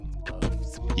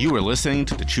You are listening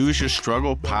to the Choose Your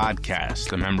Struggle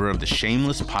podcast, a member of the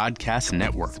Shameless Podcast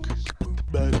Network.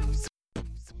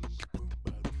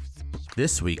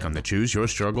 This week on the Choose Your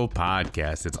Struggle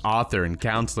podcast, it's author and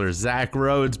counselor Zach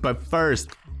Rhodes. But first,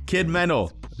 Kid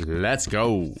Mental, let's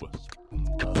go.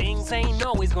 Things ain't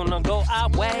always gonna go our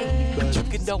way, but you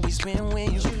can always win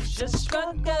when you choose your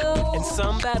struggle. And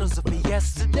some battles are for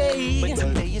yesterday, but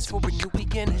today is for a new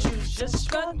beginning. Choose your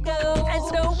struggle,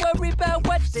 and don't worry about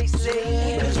what they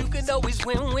say, but you can always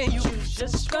win when you choose your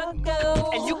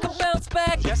struggle. And you can bounce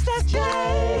back just as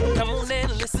day. Come on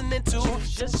and listen and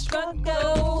choose your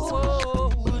struggle.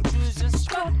 Whoa, choose your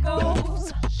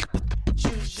struggles.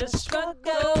 Choose your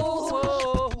struggle.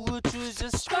 Whoa, choose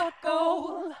your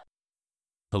struggle.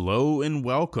 Hello and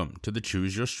welcome to the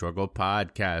Choose Your Struggle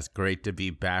podcast. Great to be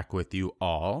back with you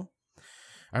all.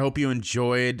 I hope you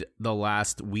enjoyed the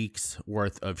last week's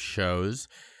worth of shows.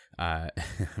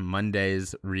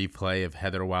 Monday's replay of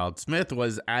Heather Wild-Smith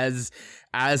was as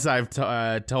I've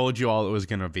told you all it was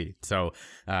going to be. So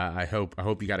I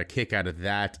hope you got a kick out of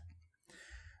that.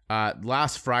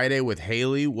 Last Friday with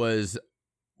Haley was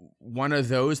one of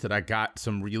those that I got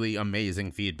some really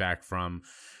amazing feedback from.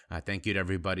 Thank you to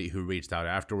everybody who reached out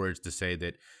afterwards to say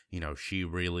that, she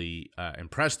really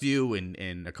impressed you.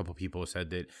 And a couple people said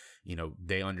that,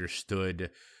 they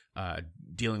understood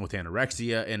dealing with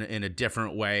anorexia in a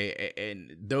different way.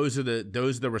 And those are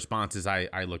the responses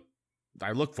I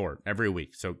look for every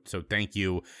week. So thank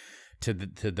you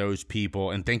to those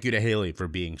people. And thank you to Haley for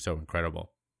being so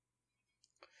incredible.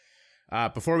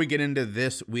 Before we get into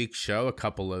this week's show, a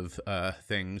couple of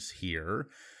things here.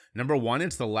 Number one,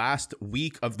 it's the last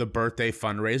week of the birthday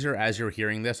fundraiser. As you're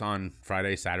hearing this on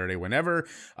Friday, Saturday, whenever,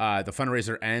 the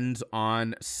fundraiser ends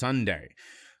on Sunday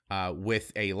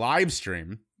with a live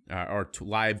stream or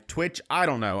live Twitch. I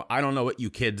don't know what you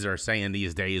kids are saying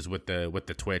these days with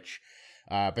the Twitch.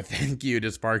 But thank you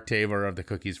to Spark Tabor of the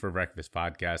Cookies for Breakfast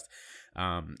podcast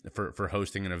for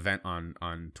hosting an event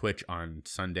on Twitch on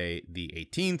Sunday the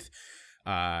 18th.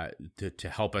 To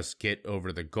help us get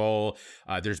over the goal.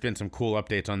 There's been some cool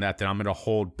updates on that I'm going to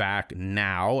hold back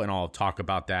now, and I'll talk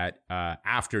about that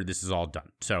after this is all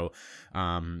done. So,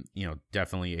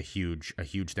 definitely a huge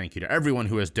thank you to everyone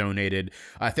who has donated.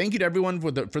 Thank you to everyone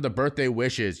for the birthday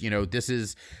wishes. This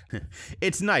is,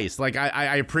 it's nice. Like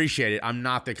I appreciate it. I'm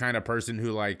not the kind of person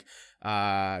who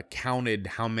counted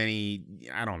how many.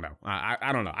 I don't know.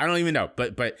 I don't know. I don't even know.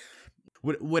 But.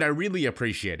 What I really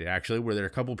appreciated, actually, were there a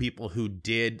couple people who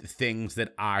did things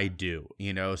that I do,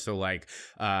 So,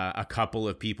 a couple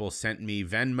of people sent me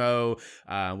Venmo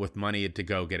with money to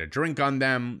go get a drink on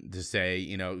them to say,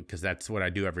 because that's what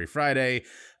I do every Friday.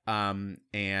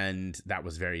 And that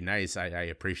was very nice. I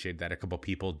appreciate that. A couple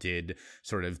people did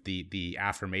sort of the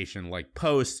affirmation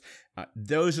posts.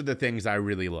 Those are the things I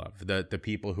really love. The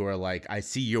people who are like, I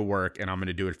see your work and I'm going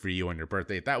to do it for you on your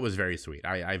birthday. That was very sweet.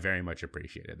 I very much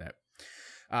appreciated that.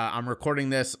 I'm recording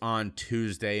this on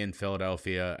Tuesday in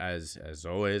Philadelphia, as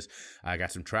always. I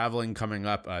got some traveling coming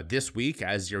up this week.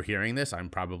 As you're hearing this, I'm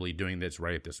probably doing this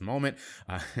right at this moment.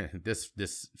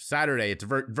 This Saturday, it's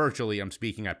virtually. I'm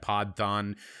speaking at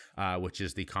PodThon, which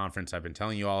is the conference I've been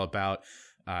telling you all about.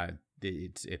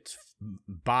 It's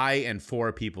by and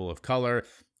for people of color.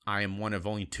 I am one of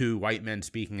only 2 white men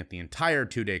speaking at the entire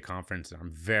 2-day conference. I'm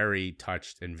very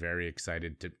touched and very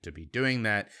excited to be doing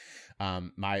that.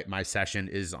 My session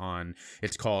is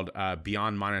it's called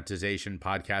Beyond Monetization,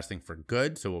 Podcasting for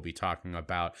Good. So we'll be talking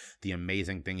about the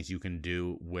amazing things you can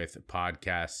do with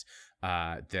podcasts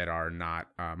that are not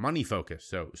money focused.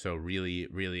 So really,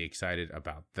 really excited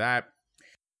about that.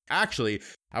 Actually,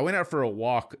 I went out for a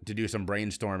walk to do some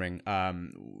brainstorming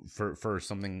for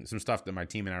some stuff that my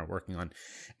team and I are working on.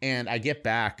 And I get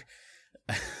back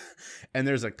and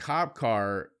there's a cop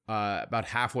car about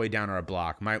halfway down our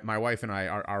block. My wife and I,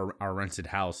 our rented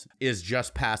house is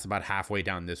just past about halfway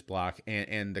down this block.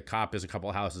 And the cop is a couple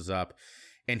houses up.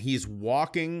 And he's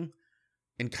walking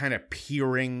and kind of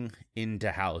peering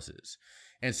into houses.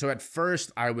 And so at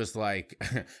first I was like,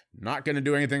 not going to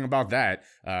do anything about that.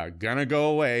 Gonna go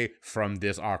away from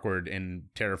this awkward and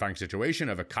terrifying situation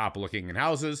of a cop looking in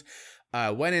houses.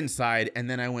 Went inside and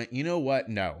then I went, you know what?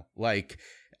 No,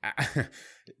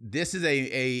 this is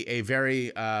a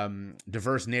very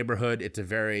diverse neighborhood. It's a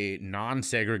very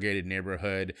non-segregated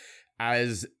neighborhood.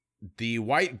 As the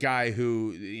white guy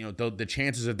who, the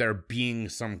chances of there being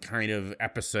some kind of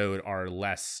episode are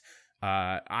less.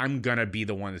 I'm gonna be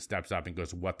the one that steps up and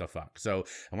goes, what the fuck? So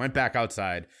I went back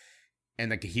outside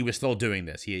and he was still doing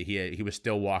this. He was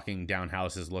still walking down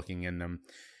houses, looking in them.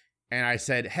 And I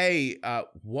said, hey,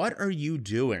 what are you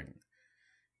doing?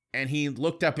 And he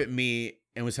looked up at me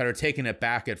and was sort of taken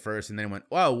aback at first, and then went,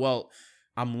 oh, well,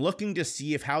 I'm looking to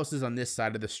see if houses on this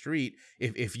side of the street,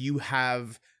 if you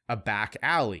have a back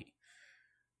alley.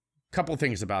 Couple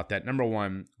things about that. Number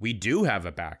one, we do have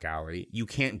a back alley. You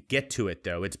can't get to it,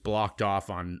 though. It's blocked off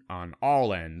on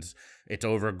all ends. It's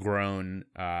overgrown.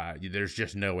 There's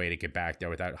just no way to get back there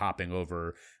without hopping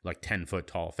over like 10-foot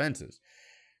tall fences.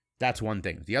 That's one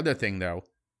thing. The other thing, though,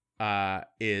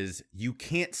 is you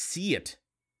can't see it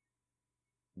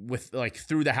with like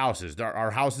through the houses.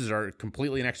 Our houses are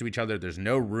completely next to each other. There's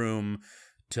no room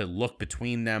to look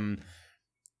between them.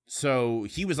 So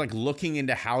he was like looking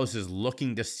into houses,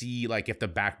 looking to see like if the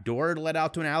back door led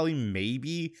out to an alley,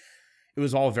 maybe. It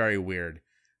was all very weird.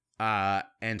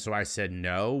 And so I said,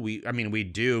 no, we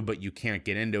do, but you can't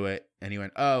get into it. And he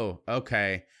went, oh,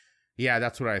 okay. Yeah,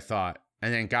 that's what I thought.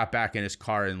 And then got back in his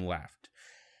car and left.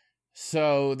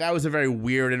 So that was a very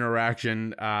weird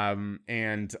interaction.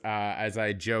 And as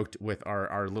I joked with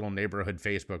our little neighborhood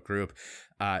Facebook group,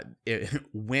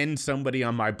 when somebody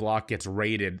on my block gets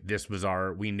raided, this was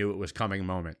we knew it was coming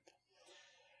moment.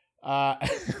 Oh,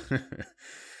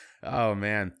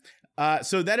 man.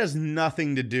 So that has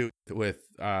nothing to do with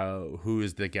who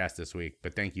is the guest this week,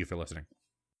 but thank you for listening.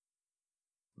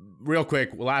 Real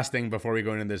quick, last thing before we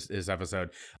go into this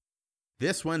episode.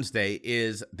 This Wednesday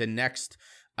is the next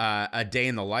A Day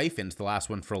in the Life, and it's the last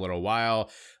one for a little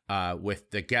while. With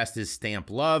the guest is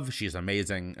Stamp Love. She's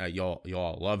amazing. You'll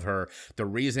all love her. The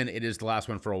reason it is the last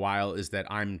one for a while is that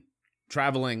I'm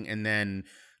traveling, and then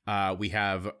we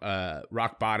have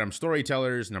Rock Bottom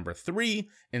Storytellers number 3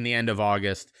 in the end of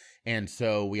August, and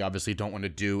so we obviously don't want to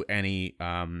do any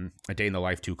A Day in the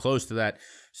Life too close to that.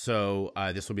 So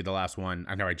this will be the last one.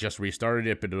 I know I just restarted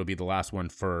it, but it'll be the last one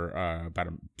for about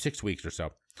 6 weeks or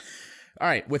so. All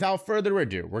right, without further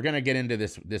ado, we're going to get into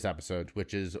this episode,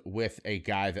 which is with a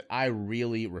guy that I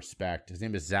really respect. His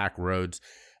name is Zach Rhodes.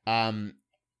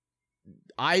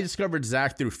 I discovered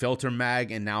Zach through Filter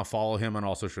Mag and now follow him on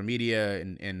all social media,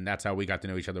 and that's how we got to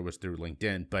know each other, was through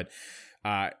LinkedIn. But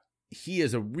he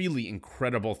is a really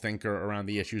incredible thinker around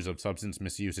the issues of substance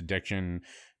misuse, addiction,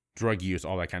 drug use,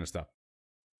 all that kind of stuff.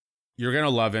 You're going to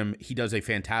love him. He does a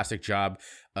fantastic job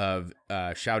of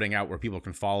shouting out where people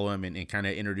can follow him and kind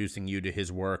of introducing you to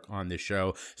his work on this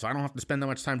show. So I don't have to spend that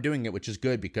much time doing it, which is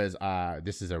good because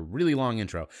this is a really long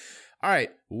intro. All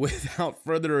right, without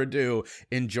further ado,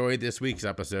 enjoy this week's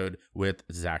episode with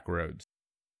Zach Rhodes.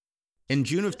 In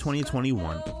June of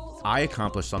 2021, I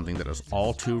accomplished something that is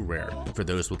all too rare for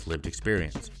those with lived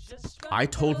experience. I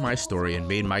told my story and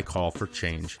made my call for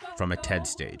change from a TED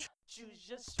stage.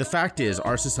 The fact is,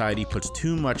 our society puts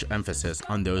too much emphasis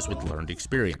on those with learned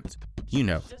experience. You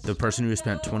know, the person who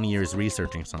spent 20 years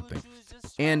researching something.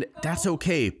 And that's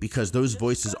okay, because those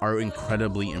voices are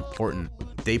incredibly important.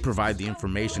 They provide the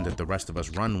information that the rest of us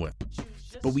run with.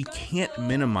 But we can't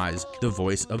minimize the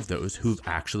voice of those who've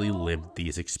actually lived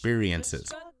these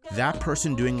experiences. That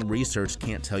person doing research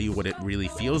can't tell you what it really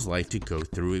feels like to go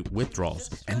through withdrawals,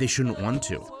 and they shouldn't want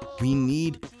to. We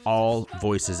need all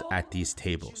voices at these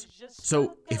tables.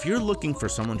 So if you're looking for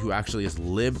someone who actually has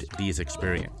lived these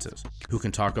experiences, who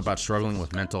can talk about struggling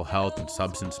with mental health and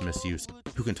substance misuse,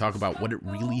 who can talk about what it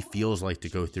really feels like to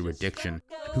go through addiction,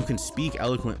 who can speak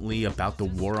eloquently about the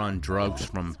war on drugs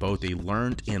from both a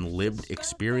learned and lived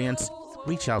experience,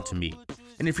 reach out to me.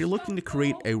 And if you're looking to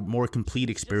create a more complete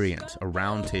experience, a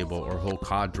roundtable or whole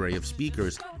cadre of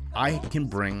speakers, I can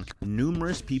bring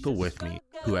numerous people with me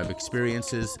who have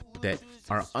experiences that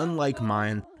are unlike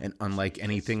mine and unlike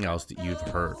anything else that you've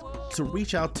heard. So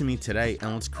reach out to me today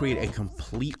and let's create a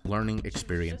complete learning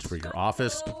experience for your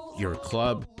office, your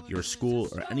club, your school,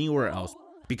 or anywhere else,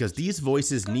 because these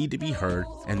voices need to be heard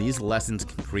and these lessons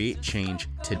can create change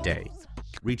today.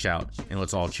 Reach out and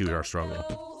let's all choose our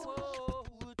struggle.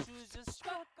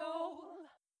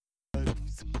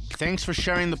 Thanks for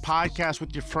sharing the podcast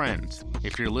with your friends.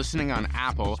 If you're listening on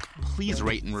Apple, please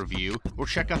rate and review or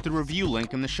check out the review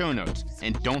link in the show notes.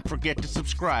 And don't forget to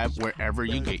subscribe wherever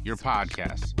you get your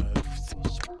podcasts.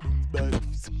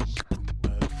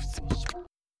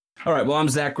 All right. Well, I'm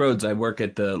Zach Rhodes. I work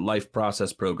at the Life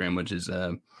Process Program, which is,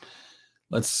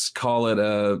 let's call it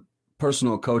a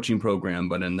personal coaching program,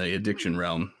 but in the addiction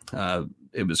realm.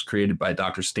 It was created by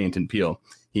Dr. Stanton Peele.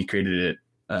 He created it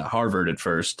at Harvard at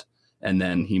first. And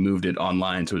then he moved it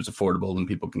online so it's affordable and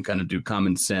people can kind of do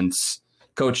common sense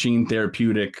coaching,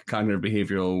 therapeutic, cognitive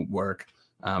behavioral work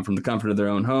from the comfort of their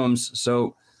own homes.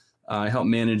 So I help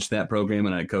manage that program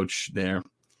and I coach there.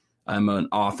 I'm an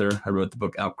author. I wrote the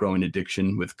book Outgrowing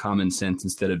Addiction with Common Sense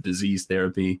Instead of Disease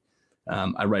Therapy.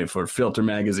 I write for Filter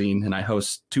Magazine and I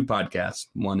host 2 podcasts.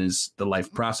 One is the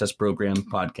Life Process Program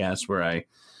podcast where I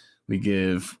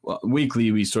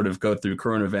weekly, we sort of go through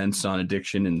current events on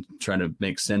addiction and try to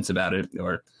make sense about it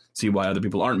or see why other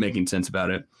people aren't making sense about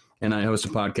it. And I host a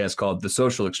podcast called The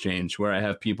Social Exchange, where I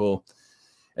have people,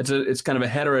 it's kind of a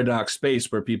heterodox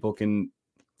space where people can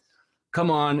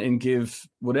come on and give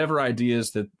whatever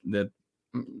ideas that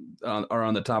are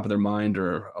on the top of their mind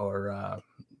or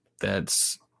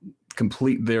that's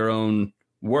complete their own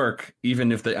work,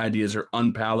 even if the ideas are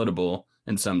unpalatable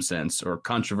in some sense or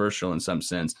controversial in some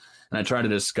sense. And I try to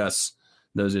discuss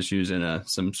those issues in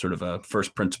some sort of a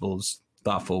first principles,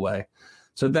 thoughtful way.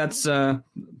 So that's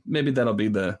maybe that'll be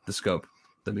the scope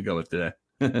that we go with today.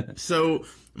 So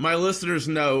my listeners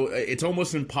know it's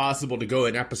almost impossible to go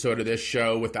an episode of this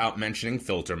show without mentioning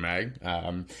Filter Mag.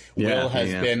 Will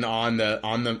has been on the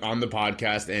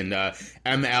podcast, and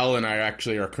ML and I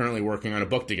actually are currently working on a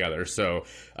book together. So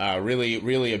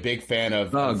really a big fan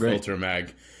of Filter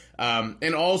Mag.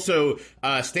 And also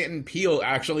Stanton Peele,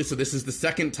 actually, so this is the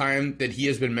second time that he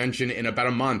has been mentioned in about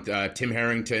a month. Tim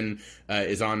Harrington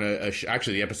is on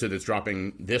actually the episode that's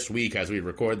dropping this week as we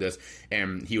record this,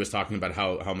 and he was talking about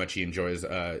how much he enjoys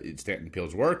Stanton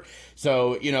Peele's work.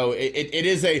 So, it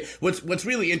is what's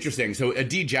really interesting. So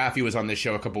Dee Jaffe was on this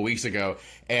show a couple weeks ago,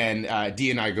 and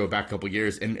Dee and I go back a couple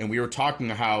years, and we were talking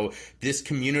how this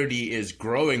community is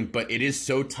growing, but it is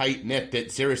so tight-knit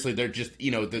that seriously, they're just,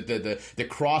 the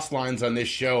cross lines on this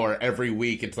show are every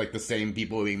week. It's like the same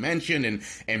people being mentioned,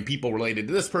 and people related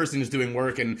to this person is doing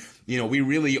work, and we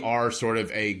really are sort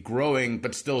of a growing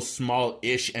but still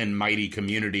small-ish and mighty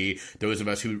community, those of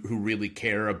us who really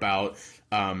care about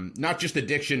not just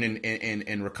addiction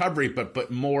and recovery, but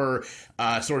more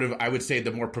sort of, I would say,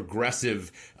 the more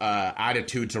progressive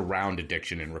attitudes around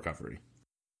addiction and recovery.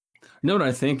 What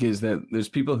I think is that there's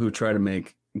people who try to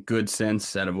make good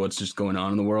sense out of what's just going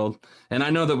on in the world. And I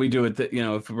know that we do it,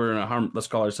 if we're in let's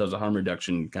call ourselves a harm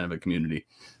reduction kind of a community.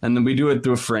 And then we do it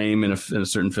through a frame and a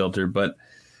certain filter. But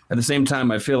at the same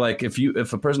time, I feel like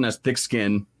if a person has thick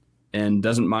skin and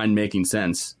doesn't mind making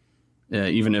sense,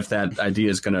 even if that idea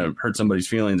is going to hurt somebody's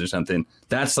feelings or something,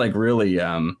 that's like really,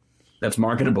 that's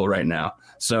marketable right now.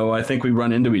 So I think we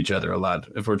run into each other a lot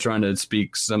if we're trying to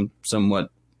speak somewhat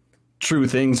true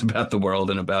things about the world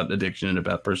and about addiction and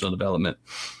about personal development.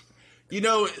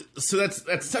 So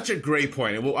that's such a great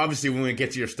point. And obviously we want to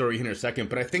get to your story here in a second,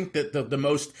 but I think that the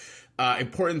most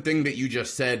important thing that you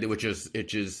just said, which is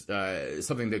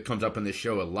something that comes up in this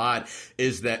show a lot,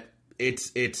 is that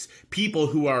it's people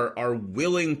who are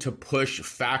willing to push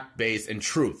fact-based and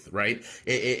truth, right?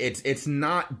 It's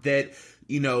not that,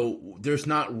 there's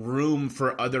not room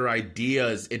for other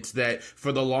ideas. It's that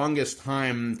for the longest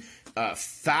time,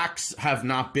 facts have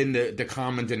not been the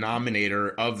common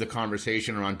denominator of the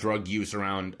conversation around drug use,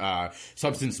 around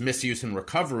substance misuse and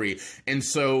recovery. And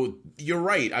so you're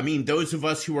right. I mean, those of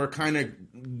us who are kind of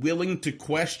willing to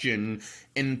question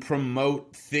and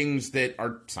promote things that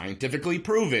are scientifically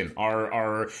proven,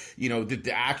 are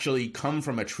that actually come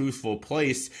from a truthful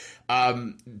place,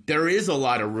 there is a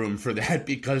lot of room for that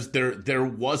because there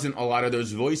wasn't a lot of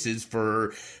those voices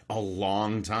for a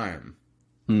long time.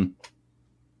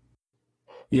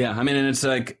 Yeah, I mean, and it's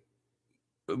like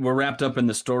we're wrapped up in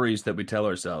the stories that we tell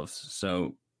ourselves.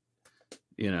 So,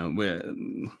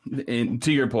 to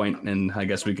your point, and I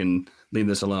guess we can leave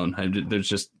this alone. There's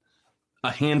just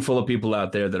a handful of people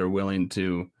out there that are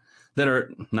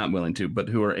not willing to, but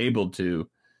who are able to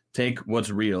take what's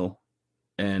real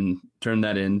and turn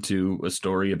that into a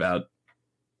story about,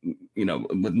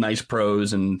 with nice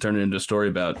prose, and turn it into a story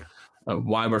about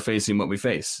why we're facing what we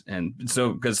face. And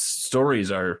so, because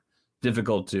stories are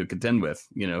difficult to contend with,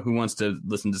 who wants to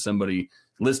listen to somebody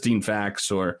listing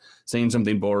facts or saying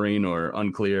something boring or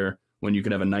unclear when you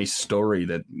could have a nice story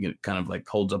that kind of like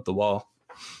holds up the wall.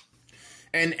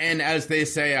 And as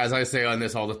I say on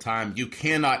this all the time, you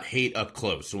cannot hate up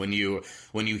close. When you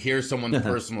hear someone's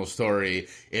personal story,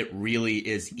 it really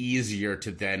is easier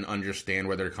to then understand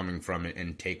where they're coming from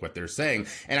and take what they're saying.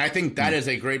 And I think that is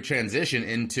a great transition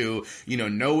into,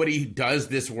 nobody does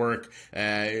this work.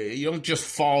 You don't just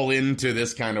fall into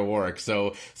this kind of work.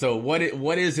 So what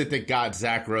is it that got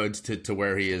Zach Rhodes to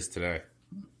where he is today?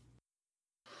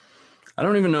 I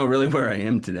don't even know really where I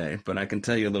am today, but I can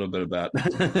tell you a little bit about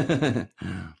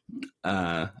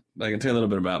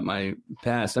my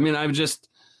past. I mean, I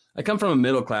come from a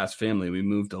middle class family. We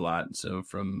moved a lot. So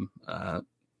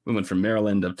we went from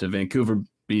Maryland up to Vancouver,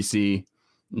 BC.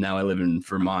 Now I live in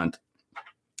Vermont.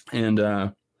 And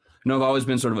I've always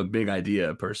been sort of a big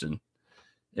idea person,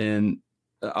 and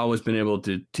I've always been able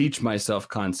to teach myself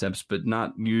concepts, but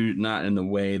not in the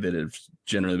way that it's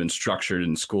generally been structured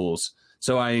in schools.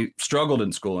 So I struggled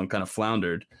in school and kind of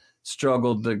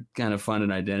struggled to kind of find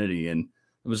an identity. And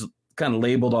was kind of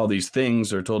labeled all these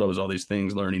things or told I was all these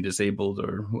things, learning disabled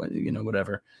or,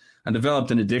 whatever. I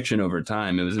developed an addiction over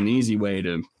time. It was an easy way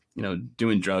to,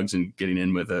 doing drugs and getting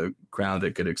in with a crowd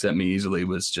that could accept me easily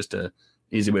was just a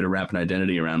easy way to wrap an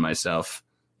identity around myself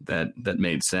that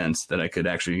made sense, that I could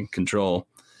actually control.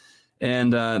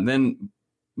 And then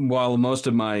while most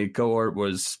of my cohort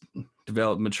was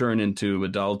maturing into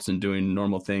adults and doing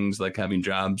normal things like having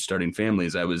jobs, starting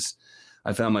families,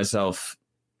 I found myself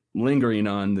lingering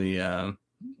on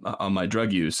on my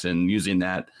drug use and using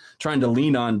that, trying to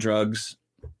lean on drugs,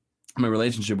 my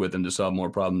relationship with them, to solve more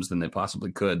problems than they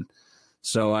possibly could.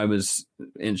 So I was,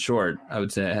 in short, I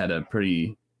would say I had a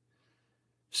pretty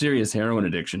serious heroin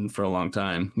addiction for a long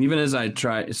time. Even as I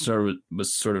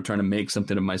was sort of trying to make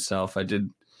something of myself,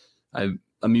 I'm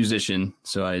a musician,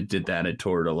 so I did that. I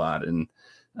toured a lot, and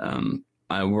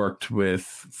I worked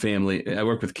with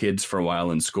kids for a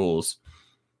while in schools.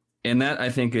 And that, I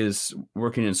think, is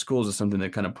working in schools is something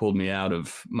that kind of pulled me out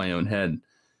of my own head,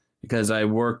 because I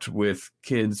worked with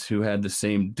kids who had the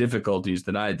same difficulties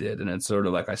that I did. And it's sort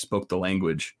of like I spoke the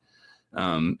language.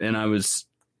 And I was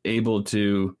able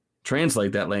to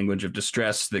translate that language of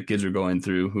distress that kids are going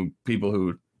through,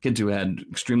 kids who had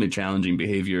extremely challenging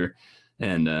behavior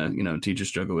and, teachers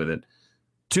struggle with it,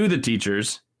 to the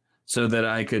teachers, so that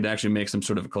I could actually make some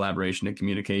sort of a collaboration and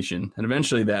communication. And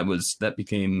eventually that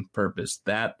became purpose.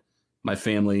 That, my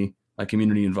family, my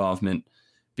community involvement,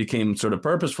 became sort of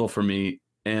purposeful for me.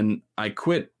 And I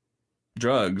quit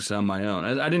drugs on my own.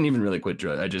 I didn't even really quit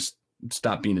drugs. I just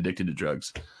stopped being addicted to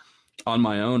drugs on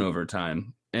my own over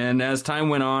time. And as time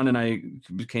went on and I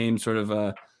became sort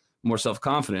of more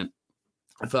self-confident,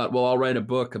 I thought, well, I'll write a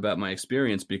book about my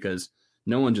experience, because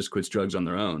no one just quits drugs on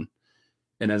their own.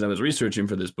 And as I was researching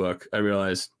for this book, I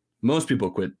realized most people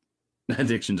quit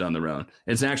addictions on their own.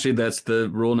 It's actually, that's the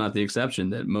rule, not the exception,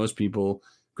 that most people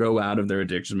grow out of their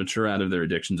addictions, mature out of their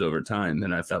addictions over time.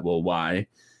 And I thought, well, why?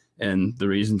 And the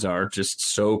reasons are just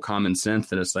so common sense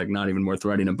that it's like not even worth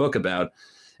writing a book about,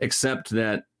 except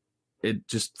that it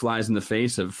just flies in the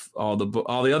face of all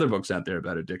the other books out there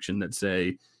about addiction that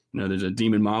say, there's a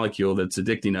demon molecule that's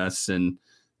addicting us, and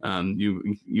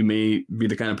you may be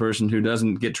the kind of person who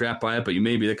doesn't get trapped by it, but you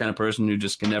may be the kind of person who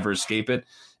just can never escape it.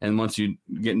 And once you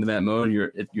get into that mode,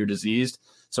 you're diseased.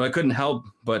 So I couldn't help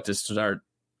but to start,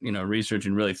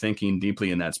 researching, really thinking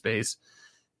deeply in that space.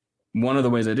 One of the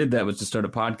ways I did that was to start a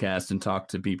podcast and talk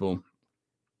to people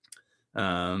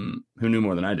who knew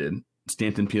more than I did.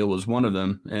 Stanton Peele was one of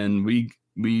them. And we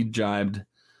jibed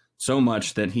so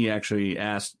much that he actually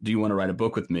asked, do you want to write a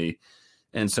book with me?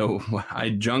 And so I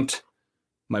junked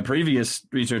my previous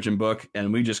research and book,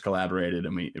 and we just collaborated,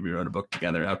 and we wrote a book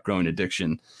together, Outgrowing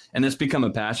Addiction. And it's become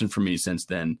a passion for me since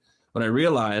then. What I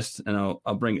realized, and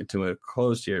I'll bring it to a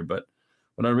close here, but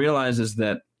what I realized is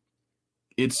that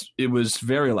it was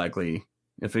very likely,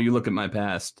 if you look at my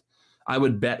past, I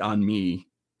would bet on me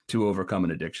to overcome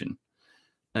an addiction.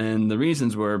 And the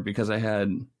reasons were because I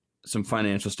had some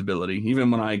financial stability. Even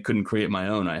when I couldn't create my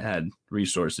own, I had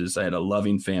resources. I had a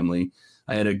loving family.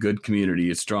 I had a good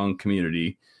community, a strong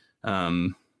community.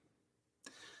 I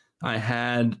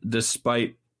had,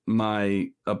 despite my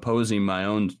opposing my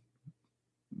own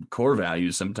core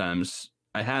values sometimes,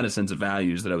 I had a sense of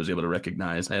values that I was able to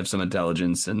recognize. I have some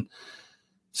intelligence. And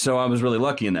so I was really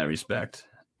lucky in that respect.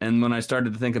 And when I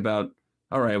started to think about,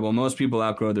 all right, well, most people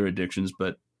outgrow their addictions,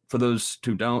 but for those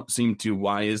who don't seem to,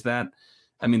 why is that?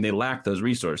 I mean, they lack those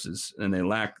resources and they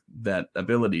lack that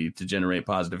ability to generate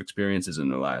positive experiences in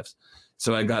their lives.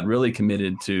 So I got really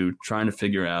committed to trying to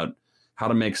figure out how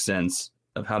to make sense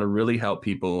of how to really help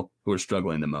people who are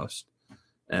struggling the most.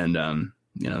 And,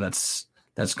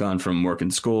 that's gone from working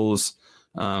in schools,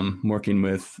 working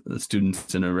with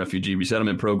students in a refugee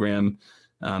resettlement program,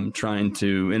 trying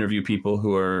to interview people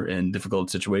who are in difficult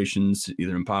situations,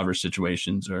 either impoverished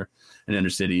situations or in inner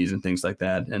cities and things like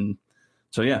that. And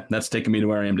so, yeah, that's taken me to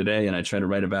where I am today. And I try to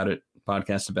write about it,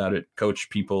 podcast about it, coach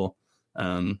people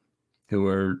who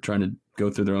are trying to go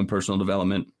through their own personal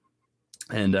development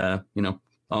and,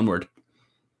 onward.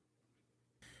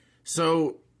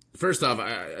 So first off,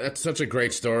 that's such a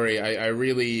great story. I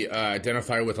really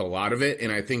identify with a lot of it.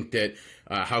 And I think that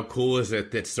how cool is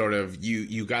it that sort of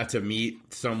you got to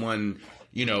meet someone,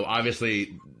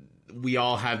 obviously we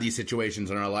all have these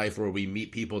situations in our life where we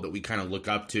meet people that we kind of look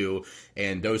up to,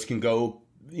 and those can go,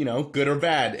 good or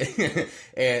bad.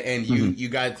 and you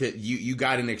got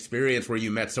an experience where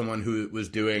you met someone who was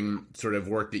doing sort of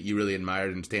work that you really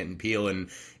admired in Stanton Peele.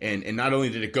 And not only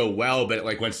did it go well, but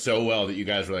it went so well that you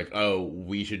guys were like, oh,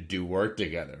 we should do work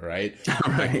together. Right.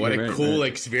 What a cool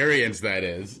experience that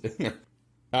is.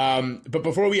 But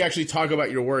before we actually talk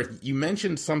about your work, you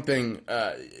mentioned something.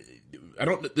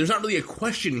 There's not really a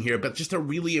question here, but just a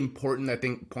really important, I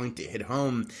think, point to hit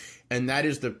home. And that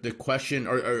is the question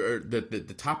or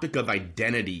the topic of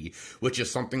identity, which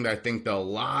is something that I think that a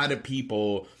lot of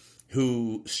people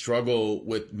who struggle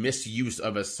with misuse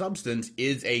of a substance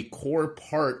is a core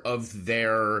part of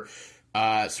their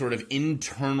sort of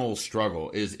internal struggle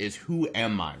is who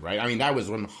am I, right? I mean, that was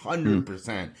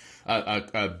 100%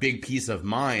 a big piece of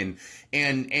mine.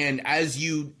 And as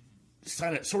you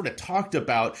sort of talked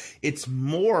about, it's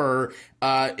more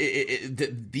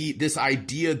this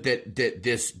idea that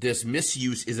this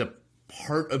misuse is a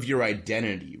part of your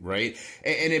identity, right?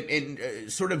 And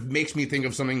it sort of makes me think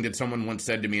of something that someone once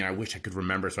said to me, and I wish I could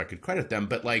remember so I could credit them,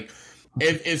 but like,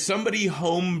 if somebody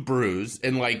home brews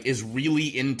and like is really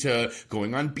into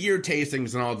going on beer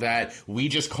tastings and all that, we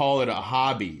just call it a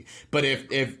hobby. But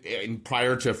if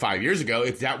prior to 5 years ago,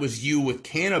 if that was you with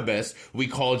cannabis, we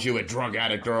called you a drug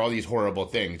addict or all these horrible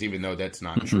things, even though that's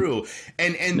not true.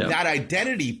 And no. That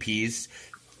identity piece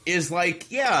is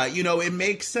like, yeah, you know, it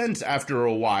makes sense after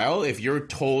a while if you're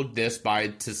told this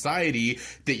by society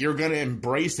that you're going to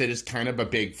embrace it as kind of a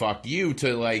big fuck you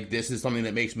to like, this is something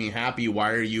that makes me happy.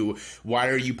 Why are you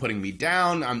putting me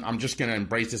down? I'm just going to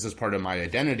embrace this as part of my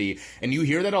identity. And you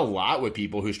hear that a lot with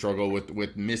people who struggle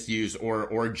with misuse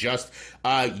or just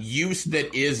use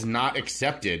that is not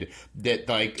accepted, that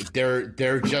like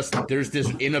they're just, there's this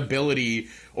inability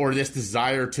or this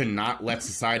desire to not let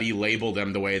society label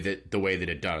them the way that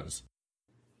it does.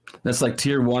 That's like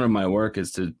tier one of my work,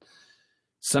 is to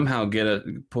somehow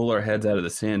pull our heads out of the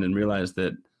sand and realize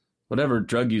that whatever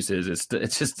drug use is,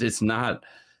 it's not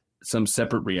some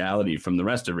separate reality from the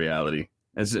rest of reality.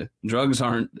 As drugs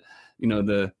aren't, you know,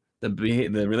 the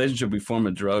relationship we form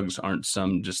with drugs aren't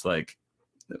some just like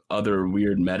other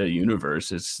weird meta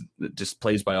universe. It just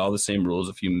plays by all the same rules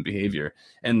of human behavior.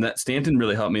 And that Stanton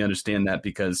really helped me understand that,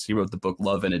 because he wrote the book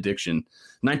Love and Addiction,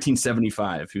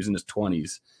 1975. He was in his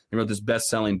 20s. He wrote this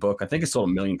best-selling book. I think it sold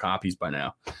 1 million copies by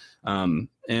now.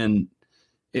 And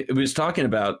it was talking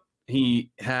about, he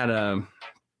had a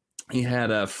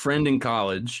friend in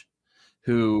college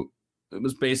who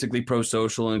was basically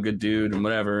pro-social and a good dude and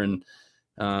whatever. And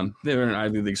they were in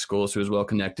Ivy League school, so he was well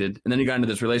connected. And then he got into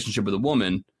this relationship with a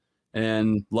woman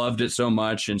and loved it so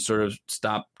much and sort of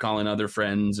stopped calling other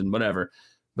friends and whatever.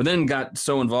 But then got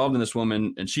so involved in this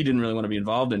woman, and she didn't really want to be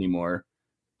involved anymore.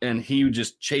 And he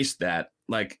just chased that,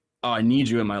 like, oh, I need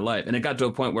you in my life. And it got to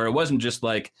a point where it wasn't just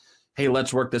like, hey,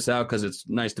 let's work this out because it's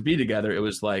nice to be together. It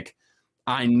was like,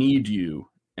 I need you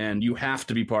and you have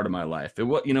to be part of my life. It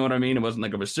was, you know what I mean? It wasn't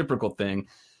like a reciprocal thing.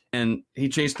 And he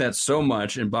chased that so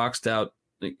much and boxed out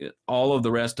all of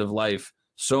the rest of life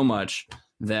so much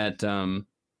that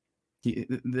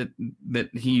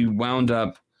he wound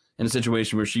up in a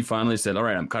situation where she finally said, all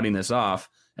right, I'm cutting this off.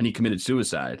 And he committed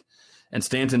suicide. And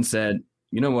Stanton said,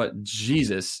 you know what,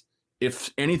 Jesus,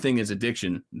 if anything is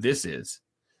addiction, this is.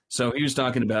 So he was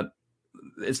talking about,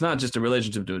 it's not just a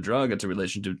relationship to a drug, it's a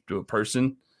relationship to a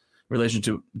person,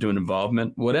 relationship to an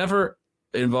involvement. Whatever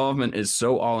involvement is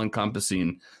so all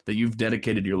encompassing that you've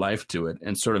dedicated your life to it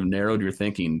and sort of narrowed your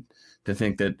thinking to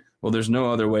think that, well, there's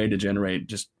no other way to generate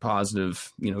just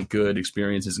positive, you know, good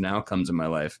experiences and outcomes in my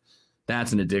life.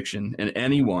 That's an addiction, and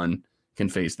anyone can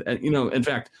face that. You know, in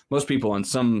fact, most people on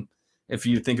some, if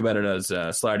you think about it as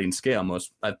a sliding scale,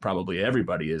 probably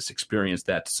everybody has experienced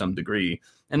that to some degree,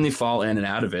 and they fall in and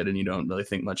out of it, and you don't really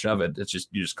think much of it. It's just,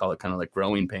 you just call it kind of like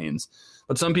growing pains.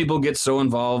 But some people get so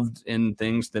involved in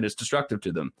things that it's destructive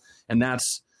to them, and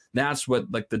that's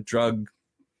what like the drug,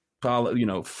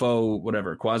 faux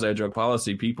whatever quasi-drug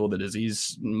policy people, the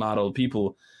disease model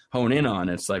people hone in on.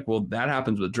 It's like, well, that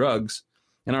happens with drugs,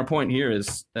 and our point here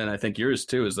is, and I think yours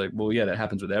too, is like, well, yeah, that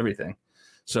happens with everything.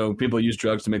 So people use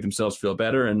drugs to make themselves feel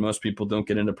better, and most people don't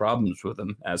get into problems with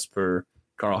them, as per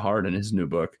Carl Hart in his new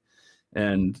book.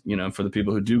 And, you know, for the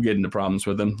people who do get into problems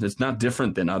with them, it's not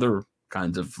different than other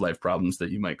kinds of life problems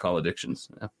that you might call addictions.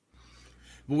 Yeah.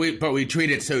 But we treat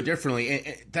it so differently.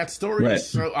 And that story Right. is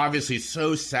so obviously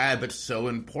so sad, but so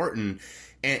important.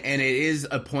 And it is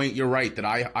a point, you're right, that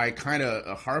I kind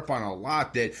of harp on a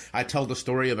lot, that I tell the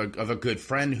story of a good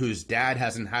friend whose dad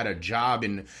hasn't had a job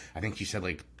in, I think you said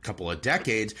like couple of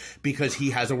decades, because he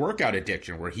has a workout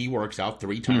addiction where he works out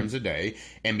 3 times a day,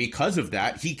 and because of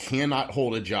that he cannot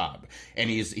hold a job, and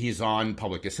he's on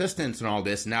public assistance and all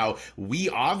this. Now we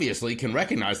obviously can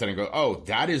recognize that and go, oh,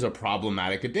 that is a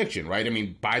problematic addiction, right? I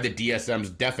mean, by the DSM's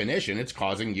definition, it's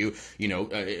causing you,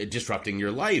 disrupting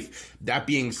your life. That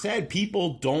being said, people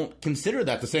people don't consider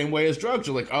that the same way as drugs.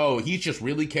 They're like, oh, he just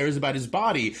really cares about his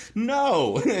body.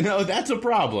 No, no, that's a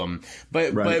problem.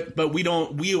 But we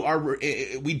don't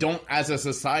as a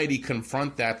society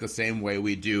confront that the same way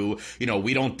we do.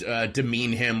 We don't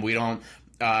demean him. We don't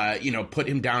put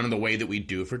him down in the way that we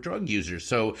do for drug users.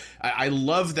 So I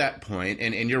love that point.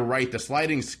 And you're right. The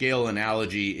sliding scale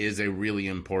analogy is a really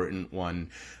important one.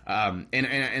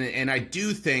 And I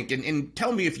do think, and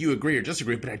tell me if you agree or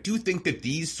disagree, but I do think that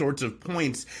these sorts of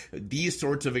points, these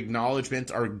sorts of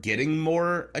acknowledgments are getting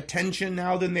more attention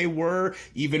now than they were,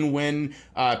 even when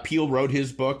Peele wrote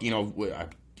his book.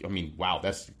 I mean, wow,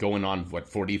 that's going on,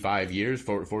 40 years?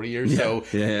 Yeah, so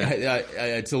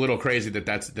it's a little crazy that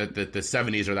the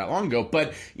 70s are that long ago.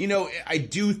 But, I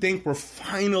do think we're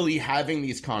finally having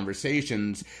these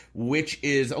conversations, which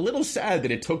is a little sad that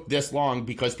it took this long,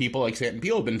 because people like Stanton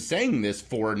Peele have been saying this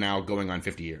for now going on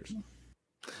 50 years.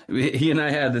 He and I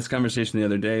had this conversation the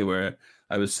other day where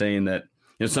I was saying that,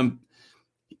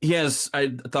 he has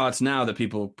thoughts now that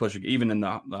people push, even in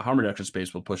the harm reduction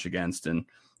space, will push against. And,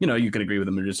 you can agree with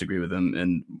them or disagree with them.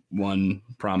 And one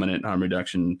prominent harm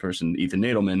reduction person, Ethan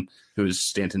Nadelman, who is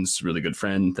Stanton's really good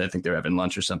friend, I think they're having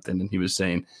lunch or something. And he was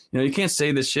saying, you can't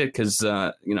say this shit because,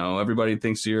 everybody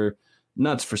thinks you're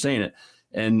nuts for saying it.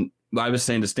 And I was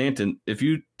saying to Stanton, if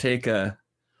you take a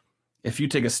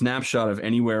snapshot of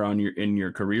anywhere in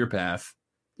your career path,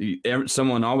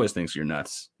 someone always thinks you're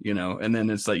nuts, and then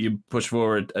it's like you push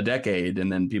forward a decade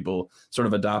and then people sort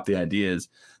of adopt the ideas.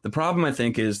 The problem, I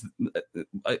think, is,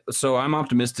 so I'm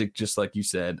optimistic, just like you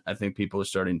said. I think people are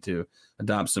starting to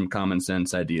adopt some common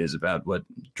sense ideas about what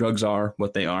drugs are,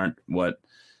 what they aren't, what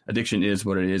addiction is,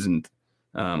 what it isn't.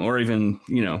 Or even,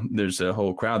 there's a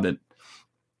whole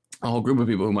group of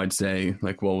people who might say,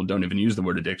 like, well, don't even use the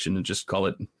word addiction and just call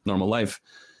it normal life.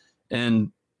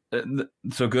 And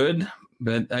so good.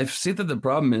 But I see that the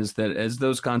problem is that as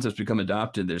those concepts become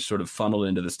adopted, they're sort of funneled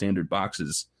into the standard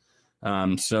boxes.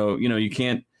 So, you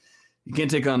can't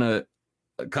take on a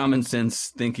common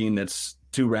sense thinking that's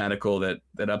too radical that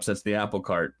upsets the apple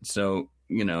cart. So,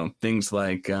 things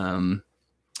like even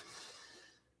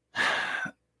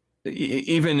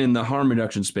in the harm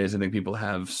reduction space, I think people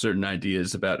have certain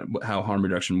ideas about how harm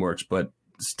reduction works, but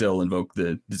still invoke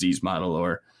the disease model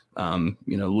or,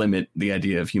 limit the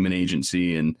idea of human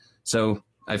agency. And so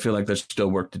I feel like there's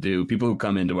still work to do. People who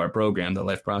come into our program, the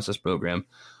Life Process program,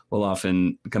 will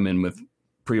often come in with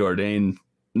preordained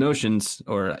notions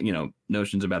or,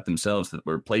 notions about themselves that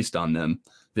were placed on them,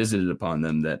 visited upon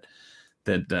them that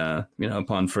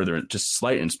upon further just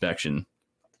slight inspection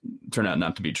turn out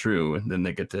not to be true. And then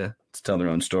they get to tell their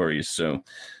own stories. So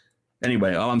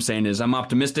anyway, all I'm saying is I'm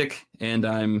optimistic and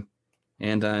I'm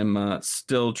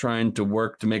still trying to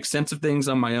work to make sense of things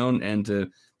on my own and to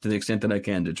the extent that I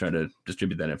can to try to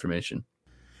distribute that information.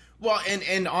 Well,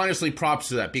 and honestly, props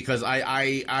to that, because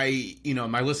I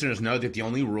my listeners know that the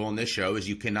only rule in this show is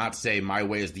you cannot say my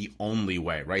way is the only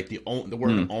way, right? The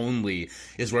word only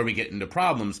is where we get into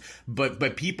problems.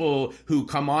 But people who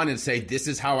come on and say, this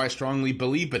is how I strongly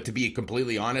believe, but to be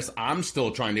completely honest, I'm still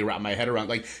trying to wrap my head around,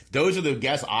 like, those are the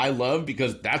guests I love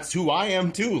because that's who I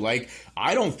am too. Like,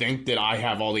 I don't think that I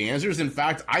have all the answers. In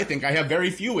fact, I think I have very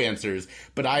few answers,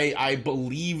 but I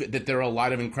believe that there are a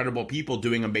lot of incredible people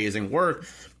doing amazing work.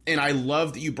 And I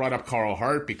love that you brought up Carl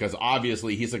Hart, because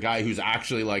obviously he's a guy who's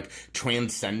actually like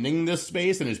transcending this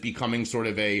space and is becoming sort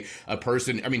of a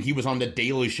person. I mean, he was on The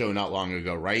Daily Show not long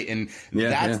ago, right? And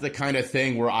that's the kind of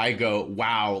thing where I go,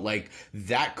 wow, like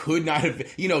that could not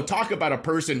have, talk about a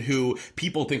person who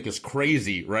people think is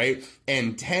crazy, right?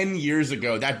 And 10 years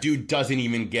ago, that dude doesn't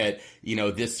even get,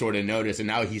 this sort of notice. And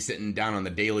now he's sitting down on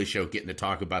The Daily Show getting to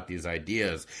talk about these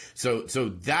ideas. So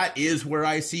that is where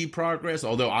I see progress.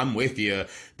 Although I'm with you,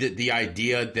 the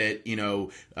idea that,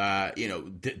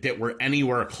 that we're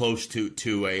anywhere close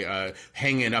to a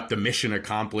hanging up the mission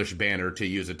accomplished banner, to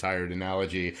use a tired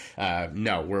analogy.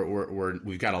 No,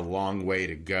 we've got a long way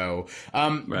to go.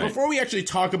 Right. Before we actually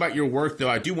talk about your work, though,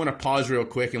 I do want to pause real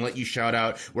quick and let you shout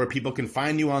out where people can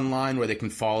find you online, where they can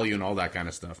follow you and all that kind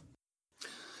of stuff.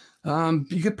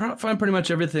 You could find pretty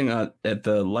much everything at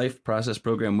the Life Process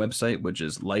Program website, which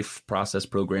is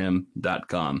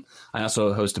lifeprocessprogram.com. I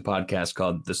also host a podcast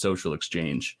called The Social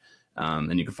Exchange,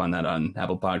 and you can find that on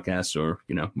Apple Podcasts or,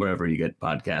 wherever you get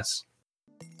podcasts.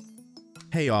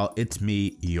 Hey, y'all, it's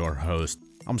me, your host.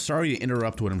 I'm sorry to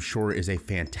interrupt what I'm sure is a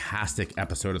fantastic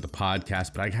episode of the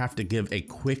podcast, but I have to give a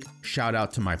quick shout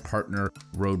out to my partner,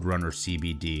 Roadrunner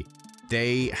CBD.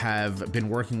 They have been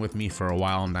working with me for a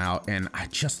while now, and I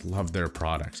just love their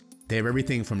products. They have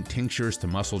everything from tinctures to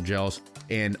muscle gels,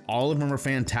 and all of them are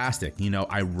fantastic.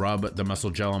 I rub the muscle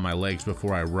gel on my legs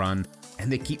before I run,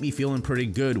 and they keep me feeling pretty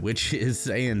good, which is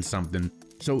saying something.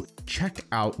 So check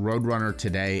out Roadrunner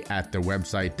today at their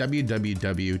website,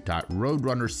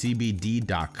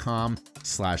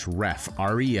 www.roadrunnercbd.com/ref,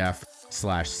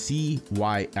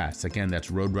 REF/CYS. Again, that's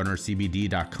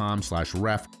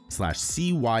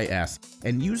roadrunnercbd.com/ref/CYS,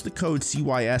 and use the code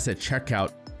CYS at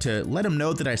checkout to let them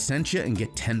know that I sent you and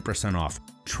get 10% off.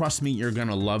 Trust me, you're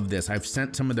gonna love this. I've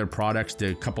sent some of their products to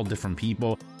a couple different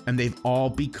people, and they've all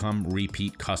become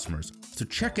repeat customers. So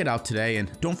check it out today,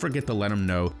 and don't forget to let them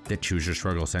know that Choose Your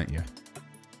Struggle sent you.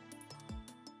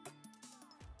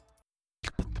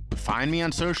 Find me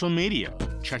on social media.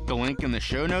 Check the link in the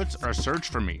show notes or search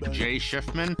for me, Jay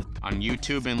Schiffman, on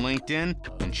YouTube and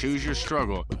LinkedIn, and Choose Your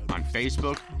Struggle on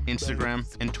Facebook, Instagram,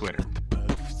 and Twitter.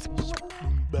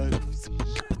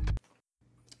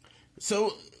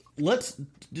 So let's,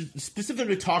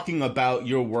 specifically talking about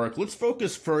your work, let's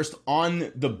focus first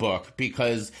on the book,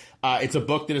 because it's a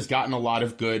book that has gotten a lot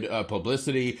of good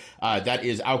publicity. That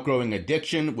is Outgrowing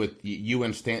Addiction with you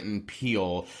and Stanton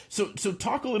Peele. So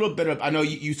talk a little bit I know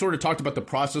you sort of talked about the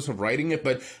process of writing it,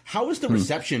 but how has the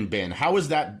reception been? How has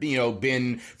that,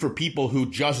 been for people who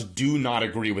just do not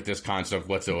agree with this concept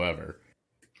whatsoever?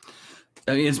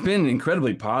 I mean, it's been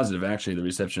incredibly positive, actually, the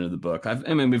reception of the book.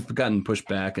 We've gotten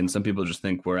pushback, and some people just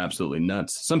think we're absolutely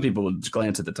nuts. Some people would just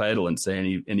glance at the title and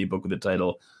say any book with the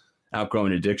title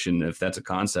Outgrowing Addiction, if that's a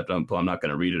concept, I'm not going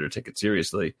to read it or take it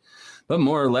seriously. But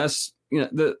more or less,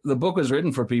 the book was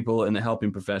written for people in the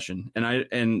helping profession,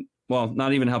 and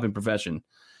not even helping profession.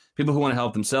 People who want to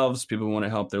help themselves, people who want to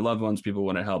help their loved ones, people who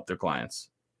want to help their clients.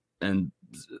 And,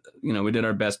 we did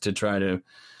our best to try to...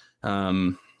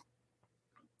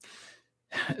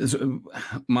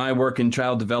 my work in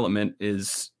child development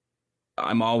is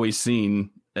I'm always seeing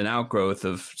an outgrowth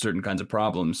of certain kinds of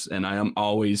problems, and I am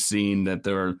always seeing that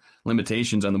there are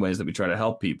limitations on the ways that we try to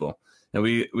help people. And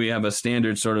we have a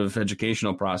standard sort of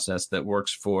educational process that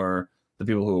works for the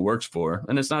people who it works for,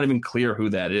 and it's not even clear who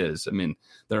that is. I mean,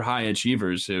 they're high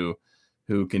achievers who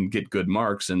can get good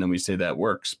marks, and then we say that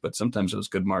works, but sometimes those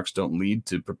good marks don't lead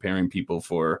to preparing people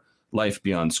for life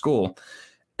beyond school.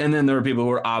 And then there are people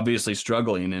who are obviously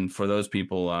struggling, and for those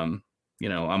people, I'm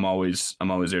always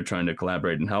there trying to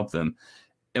collaborate and help them.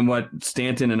 And what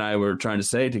Stanton and I were trying to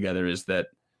say together is that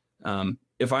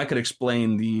if I could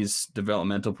explain these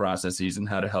developmental processes and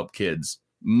how to help kids,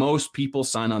 most people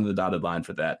sign on the dotted line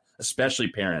for that, especially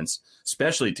parents,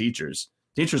 especially teachers.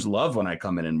 Teachers love when I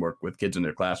come in and work with kids in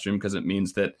their classroom, because it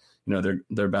means that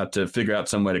they're about to figure out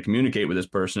some way to communicate with this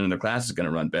person, and their class is going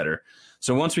to run better.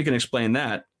 So once we can explain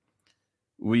that,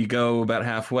 we go about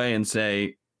halfway and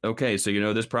say, okay, so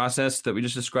this process that we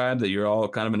just described that you're all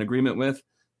kind of in agreement with,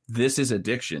 this is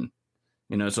addiction.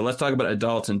 So let's talk about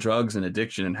adults and drugs and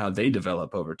addiction and how they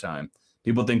develop over time.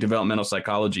 People think developmental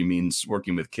psychology means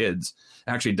working with kids.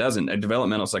 Actually, it doesn't.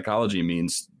 Developmental psychology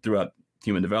means throughout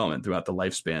human development, throughout the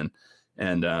lifespan.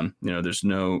 And,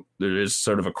 there is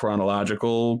sort of a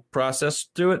chronological process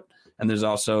to it. And there's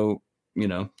also,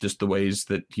 just the ways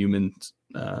that humans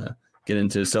get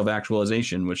into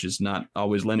self-actualization, which is not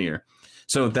always linear.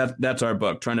 So that's our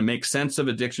book, trying to make sense of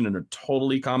addiction in a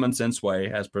totally common sense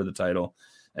way, as per the title.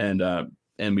 And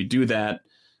we do that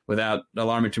without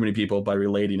alarming too many people by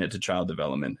relating it to child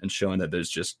development and showing that this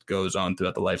just goes on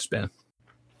throughout the lifespan.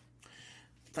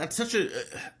 That's such a.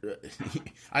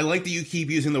 I like that you keep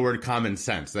using the word common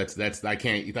sense. That's I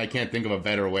can't think of a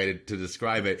better way to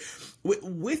describe it.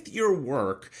 With your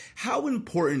work, how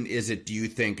important is it, do you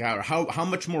think? How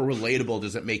much more relatable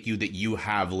does it make you that you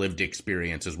have lived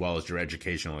experience as well as your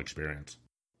educational experience?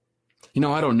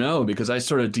 I don't know, because I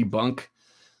sort of debunk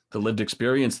the lived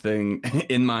experience thing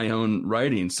in my own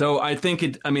writing. So I think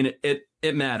it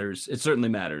matters. It certainly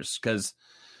matters, because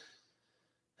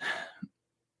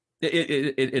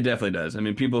It definitely does. I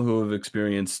mean, people who have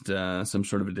experienced some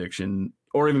sort of addiction,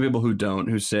 or even people who don't,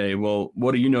 who say, well,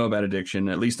 what do you know about addiction?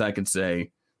 At least I could say,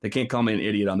 they can't call me an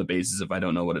idiot on the basis if I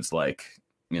don't know what it's like,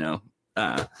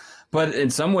 But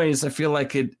in some ways, I feel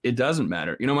like it doesn't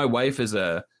matter. My wife is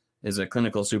a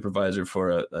clinical supervisor for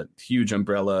a huge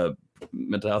umbrella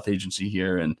mental health agency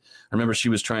here. And I remember she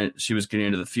was getting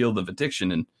into the field of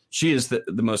addiction, and she is the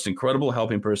most incredible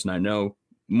helping person I know,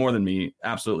 more than me,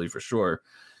 absolutely, for sure.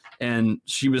 And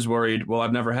she was worried, well,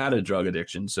 I've never had a drug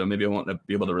addiction, so maybe I won't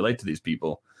be able to relate to these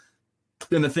people.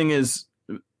 And the thing is,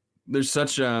 there's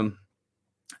such,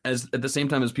 as at the same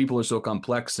time as people are so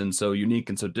complex and so unique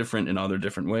and so different in all their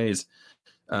different ways,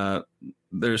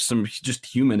 there's some just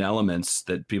human elements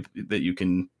that you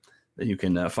can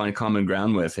find common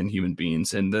ground with in human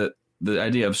beings. And the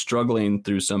idea of struggling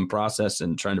through some process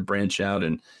and trying to branch out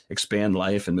and expand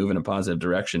life and move in a positive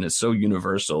direction is so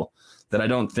universal that I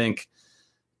don't think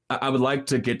I would like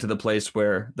to get to the place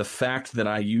where the fact that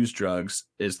I use drugs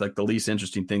is like the least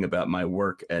interesting thing about my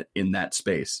work in that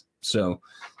space. So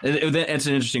it's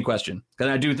an interesting question,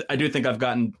 because I do think I've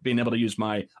being able to use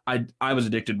I was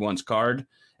addicted once card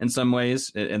in some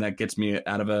ways, and that gets me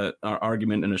out of an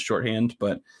argument in a shorthand,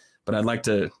 but I'd like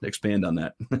to expand on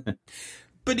that.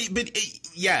 But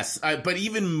yes, but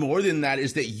even more than that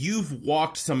is that you've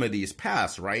walked some of these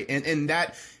paths, right? And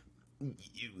that,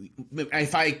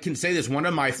 if I can say this, one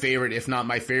of my favorite, if not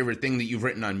my favorite thing that you've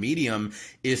written on Medium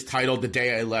is titled The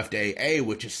Day I Left AA,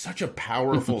 which is such a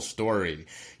powerful story,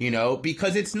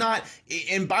 because it's not,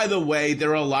 and by the way,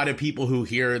 there are a lot of people who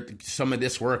hear some of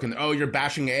this work and, oh, you're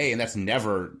bashing AA, and that's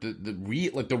never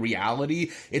the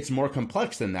reality. It's more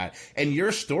complex than that. And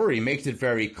your story makes it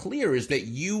very clear is that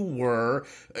you were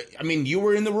in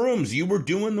the rooms, you were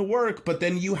doing the work, but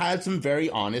then you had some very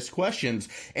honest questions.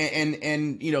 And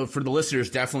for the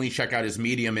listeners, definitely check out his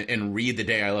Medium and read The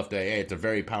Day I Left AA. It's a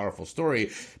very powerful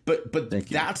story. But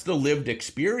that's the lived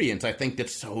experience, I think,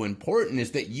 that's so important,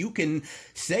 is that you can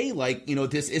say,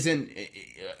 this isn't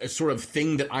a sort of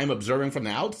thing that I'm observing from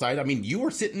the outside. I mean, you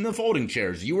were sitting in the folding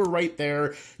chairs. You were right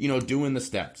there, doing the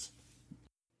steps.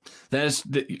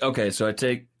 Okay. So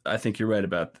I think you're right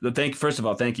about first of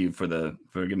all, thank you for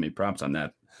giving me props on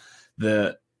that.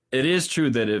 It is true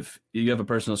that if you have a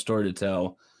personal story to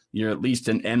tell, you're at least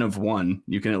an N of one.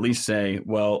 You can at least say,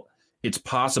 well, it's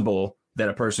possible that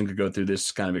a person could go through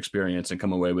this kind of experience and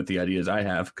come away with the ideas I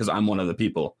have, because I'm one of the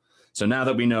people. So now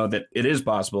that we know that it is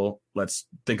possible, let's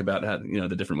think about how,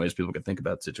 the different ways people can think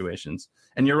about situations.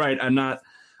 And you're right. I'm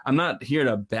not here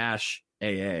to bash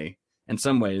AA. In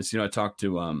some ways, I talked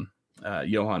to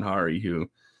Johan Hari, who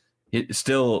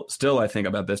still I think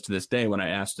about this to this day. When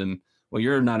I asked him, well,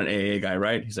 you're not an AA guy,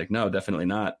 right? He's like, no, definitely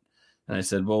not. And I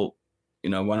said, well,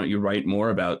 why don't you write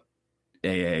more about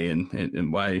AA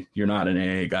and why you're not an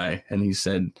AA guy? And he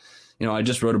said, I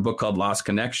just wrote a book called Lost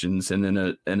Connections, and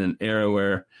in an era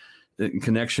where the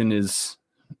connection is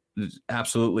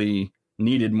absolutely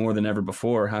needed more than ever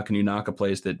before, how can you knock a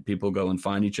place that people go and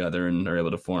find each other and are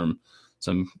able to form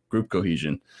some group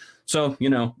cohesion? So,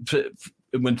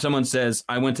 when someone says,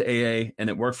 I went to AA and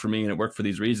it worked for me and it worked for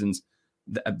these reasons,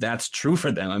 that's true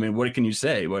for them. I mean, what can you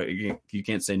say? Well, you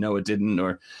can't say, no, it didn't.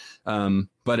 Or,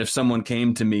 but if someone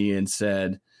came to me and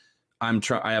said, I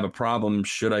have a problem,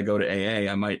 should I go to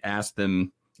AA? I might ask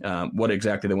them what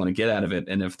exactly they want to get out of it,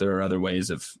 and if there are other ways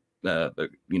of,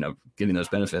 getting those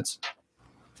benefits.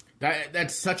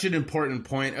 That's such an important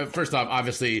point. First off,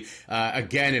 obviously,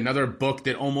 again, another book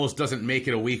that almost doesn't make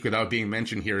it a week without being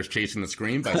mentioned here is Chasing the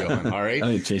Scream by Johan Hari.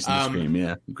 Chasing the Scream,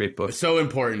 yeah. Great book. So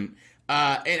important.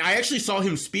 And I actually saw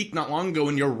him speak not long ago,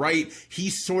 and you're right.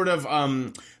 He's sort of,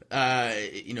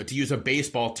 to use a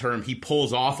baseball term, he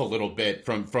pulls off a little bit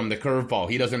from the curveball.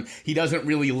 He doesn't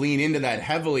really lean into that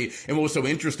heavily. And what was so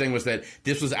interesting was that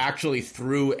this was actually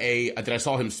through that I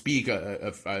saw him speak.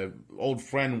 A old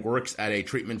friend works at a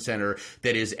treatment center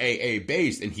that is AA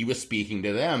based, and he was speaking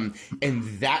to them. And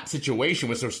that situation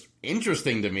was so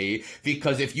interesting to me,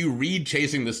 because if you read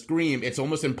Chasing the Scream, it's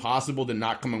almost impossible to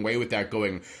not come away with that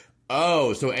going,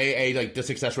 oh, so AA, the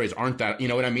success rates aren't that, you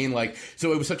know what I mean?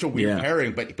 So it was such a weird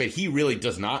pairing, but he really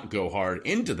does not go hard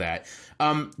into that.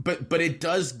 But it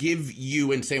does give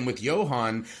you, and same with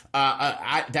Johan,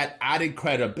 that added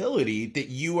credibility that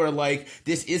you are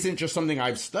this isn't just something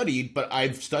I've studied, but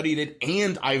I've studied it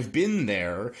and I've been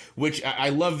there, which I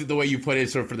love the way you put it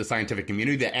sort of for the scientific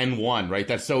community, the N1, right?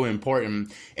 That's so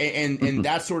important. And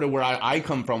that's sort of where I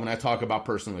come from when I talk about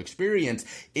personal experience.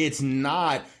 It's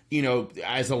not,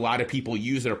 as a lot of people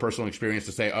use their personal experience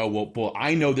to say, oh, well,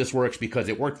 I know this works because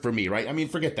it worked for me, right? I mean,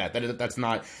 forget that. That's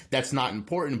not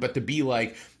important. But to be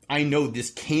I know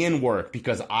this can work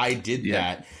because I did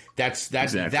that.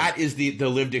 Exactly. That is the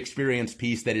lived experience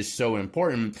piece that is so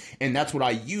important. And that's what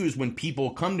I use when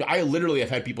people come to, I literally have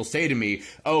had people say to me,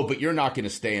 oh, but you're not going to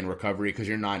stay in recovery because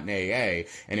you're not in AA.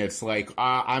 And it's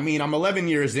I'm 11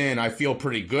 years in. I feel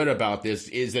pretty good about this.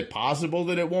 Is it possible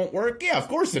that it won't work? Yeah, of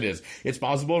course it is. It's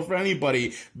possible for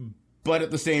anybody. But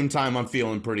at the same time, I'm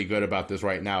feeling pretty good about this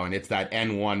right now. And it's that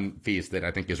N1 piece that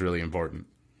I think is really important.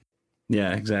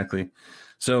 Yeah, exactly.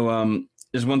 So,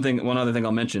 there's one other thing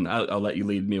I'll mention. I'll let you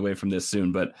lead me away from this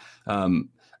soon, but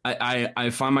I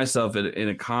find myself in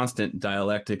a constant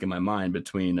dialectic in my mind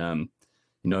between,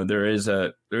 there is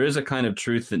a kind of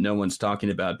truth that no one's talking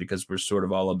about because we're sort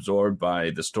of all absorbed by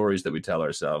the stories that we tell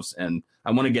ourselves, and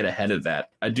I want to get ahead of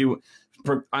that.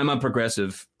 I'm a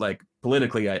progressive,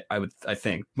 politically, I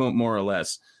think more or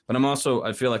less, but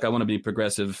I feel like I want to be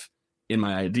progressive in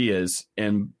my ideas,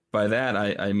 and by that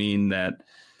I mean that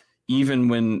even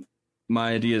when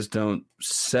my ideas don't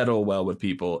settle well with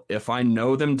people. If I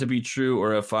know them to be true,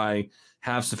 or if I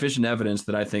have sufficient evidence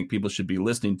that I think people should be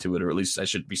listening to it, or at least I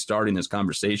should be starting this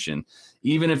conversation,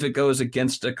 even if it goes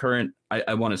against a current,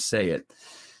 I want to say it.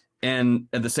 And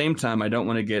at the same time, I don't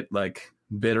want to get like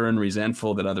bitter and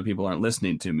resentful that other people aren't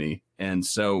listening to me. And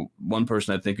so one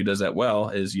person I think who does that well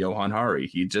is Johan Hari.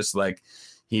 He just like,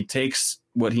 he takes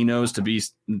what he knows to be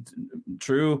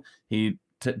true. He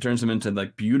turns them into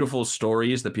like beautiful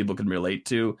stories that people can relate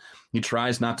to. He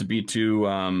tries not to be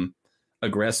too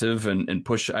aggressive and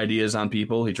push ideas on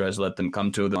people. He tries to let them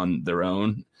come to them on their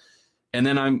own. And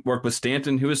then I work with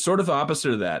Stanton, who is sort of the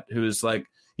opposite of that, who is like,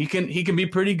 he can be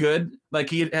pretty good. Like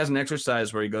he has an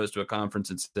exercise where he goes to a conference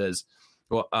and says,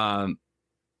 well,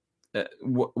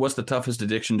 what's the toughest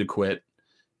addiction to quit?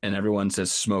 And everyone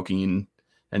says smoking.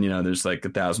 And, there's like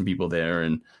 1,000 people there.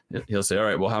 And he'll say, all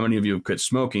right, well, how many of you have quit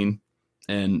smoking?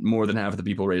 And more than half of the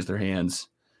people raise their hands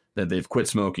that they've quit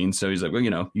smoking. So he's like, well,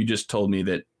 you just told me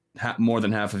that more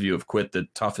than half of you have quit the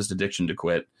toughest addiction to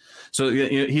quit. So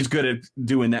he's good at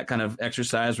doing that kind of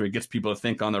exercise where he gets people to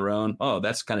think on their own. Oh,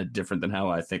 that's kind of different than how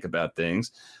I think about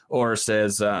things. Or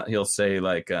says, he'll say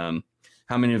like,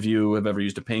 how many of you have ever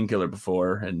used a painkiller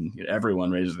before? And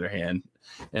everyone raises their hand.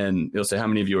 And he'll say, how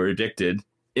many of you are addicted?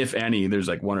 If any, there's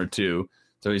like one or two.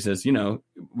 So he says,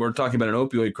 we're talking about an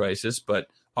opioid crisis, but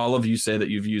all of you say that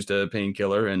you've used a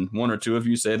painkiller, and one or two of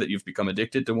you say that you've become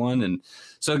addicted to one. And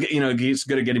so, he's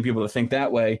good at getting people to think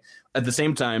that way. At the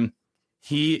same time,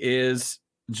 he is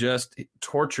just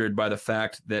tortured by the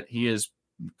fact that he has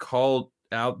called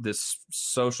out this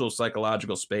social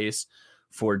psychological space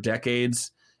for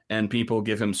decades, and people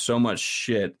give him so much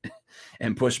shit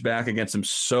and push back against him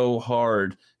so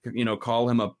hard, call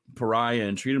him a pariah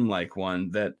and treat him like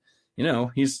one, that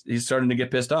he's starting to get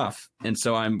pissed off. And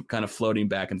so I'm kind of floating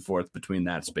back and forth between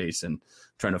that space and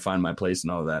trying to find my place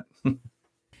and all of that.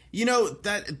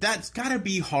 That's got to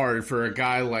be hard for a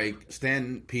guy like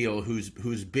Stanton Peele, who's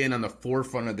been on the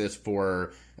forefront of this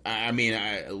for,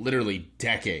 literally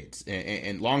decades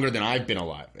and longer than I've been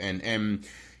alive. And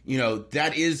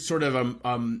that is sort of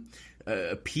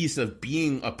a piece of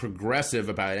being a progressive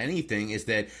about anything, is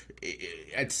that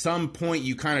at some point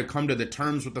you kind of come to the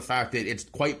terms with the fact that it's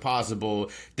quite possible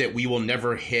that we will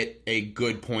never hit a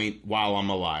good point while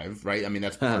I'm alive, right? I mean,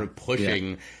 that's part of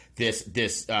pushing this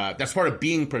that's part of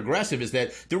being progressive, is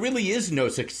that there really is no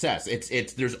success.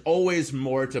 It's there's always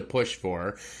more to push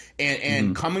for.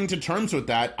 And coming to terms with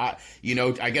that,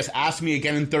 I guess ask me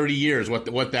again in 30 years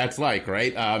what that's like,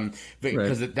 right?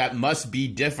 Because that must be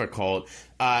difficult.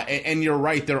 And you're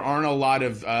right, there aren't a lot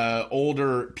of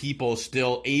older people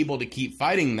still able to keep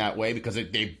fighting that way because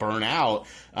they burn out.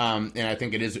 And I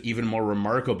think it is even more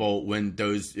remarkable when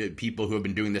those people who have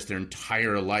been doing this their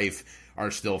entire life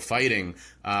are still fighting.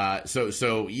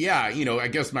 So yeah, I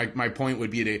guess my point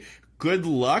would be to good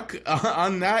luck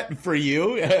on that for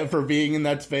you, for being in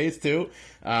that space too.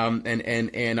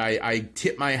 And I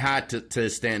tip my hat to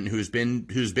Stanton, who's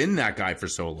been that guy for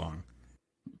so long.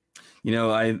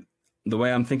 The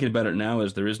way I'm thinking about it now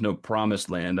is there is no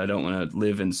promised land. I don't want to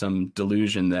live in some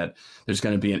delusion that there's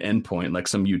going to be an endpoint, like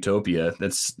some utopia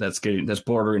that's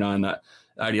bordering on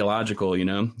ideological,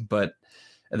 But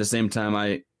at the same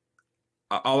time,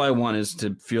 all I want is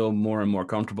to feel more and more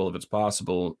comfortable, if it's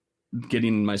possible,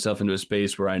 getting myself into a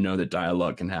space where I know that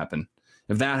dialogue can happen.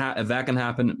 If that can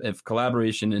happen, if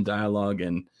collaboration and dialogue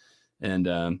and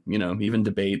even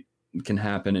debate can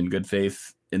happen in good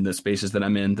faith in the spaces that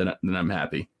I'm in, then I'm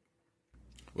happy.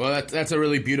 Well, that's a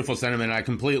really beautiful sentiment. I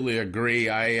completely agree.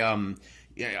 I'm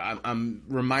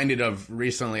reminded of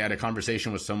recently I had a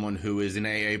conversation with someone who is an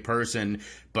AA person,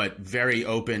 but very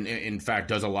open, in fact,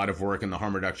 does a lot of work in the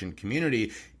harm reduction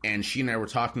community. And she and I were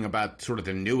talking about sort of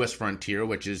the newest frontier,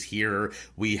 which is here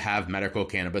we have medical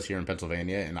cannabis here in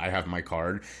Pennsylvania, and I have my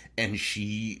card. And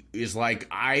she is like,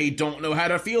 I don't know how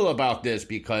to feel about this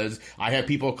because I have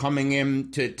people coming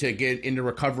in to get into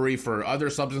recovery for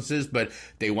other substances, but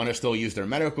they want to still use their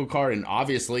medical card. And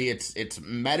obviously it's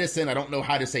medicine. I don't know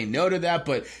how to say no to that,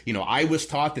 but I was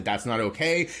taught that that's not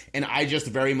okay. And I just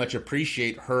very much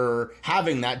appreciate her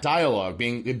having that dialogue,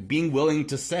 being willing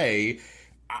to say,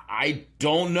 I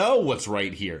don't know what's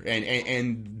right here,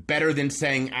 and better than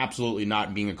saying absolutely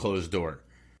not, being a closed door.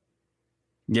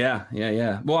 Yeah.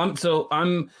 Well,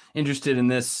 I'm interested in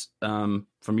this from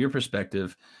your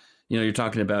perspective. You're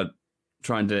talking about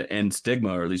trying to end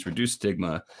stigma, or at least reduce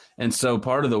stigma, and so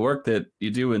part of the work that you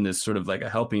do in this sort of like a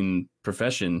helping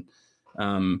profession,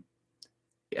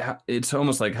 it's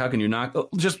almost like, how can you not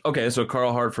so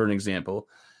Carl Hart, for an example.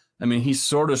 I mean, he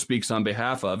sort of speaks on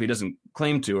behalf of, he doesn't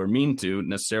claim to or mean to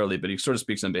necessarily, but he sort of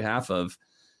speaks on behalf of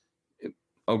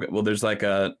okay, well, there's like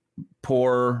a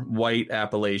poor white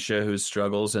Appalachia who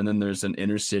struggles, and then there's an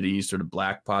inner city sort of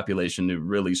black population who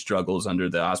really struggles under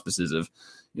the auspices of,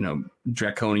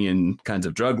 draconian kinds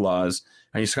of drug laws.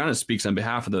 And he kind of speaks on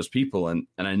behalf of those people. And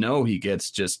I know he gets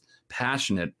just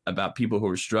passionate about people who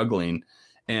are struggling.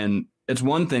 And it's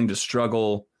one thing to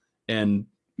struggle and,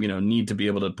 need to be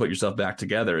able to put yourself back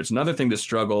together. It's another thing to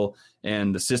struggle,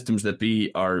 and the systems that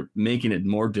be are making it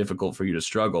more difficult for you to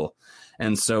struggle.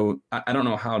 And so I don't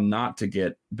know how not to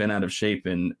get bent out of shape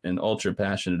and ultra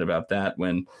passionate about that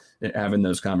when having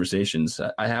those conversations.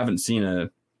 I haven't seen a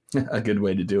good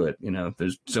way to do it.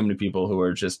 There's so many people who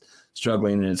are just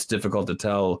struggling, and it's difficult to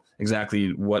tell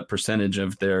exactly what percentage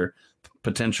of their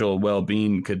potential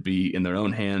well-being could be in their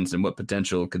own hands and what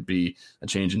potential could be a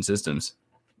change in systems.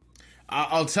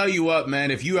 I'll tell you what,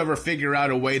 man, if you ever figure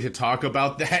out a way to talk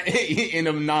about that in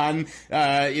a non,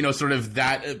 sort of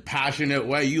that passionate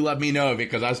way, you let me know,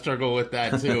 because I struggle with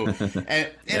that too.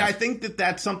 And I think that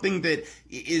that's something that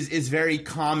is very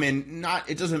common.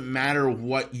 It doesn't matter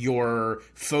what your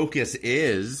focus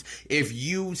is. If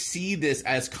you see this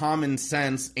as common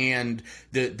sense, and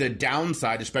the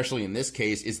downside, especially in this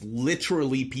case, is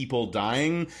literally people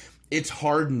dying, it's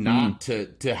hard not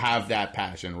to have that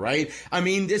passion, right? I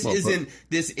mean, this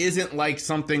isn't like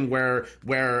something where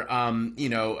if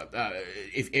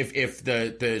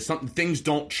the things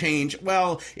don't change,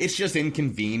 well, it's just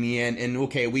inconvenient, and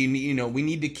okay, we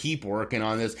need to keep working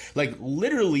on this. Like,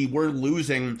 literally, we're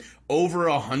losing over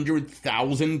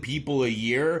 100,000 people a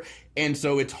year. And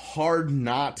so it's hard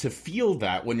not to feel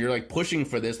that when you're like pushing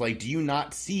for this. Like, do you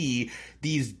not see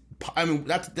these? I mean,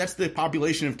 that's the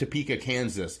population of Topeka,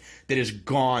 Kansas, that is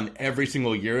gone every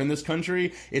single year in this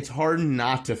country. It's hard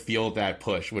not to feel that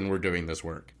push when we're doing this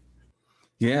work.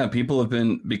 Yeah, people have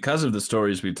been, because of the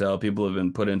stories we tell, people have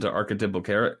been put into archetypal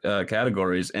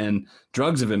categories, and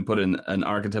drugs have been put in an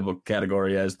archetypal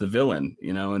category as the villain,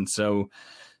 and so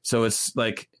it's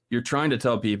like you're trying to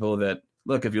tell people that,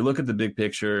 look, if you look at the big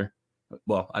picture,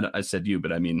 well, I said you,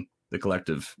 but I mean the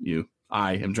collective you.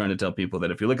 I am trying to tell people that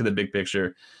if you look at the big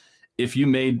picture, if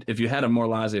you had a more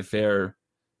laissez-faire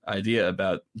idea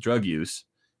about drug use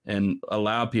and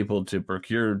allow people to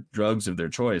procure drugs of their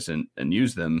choice and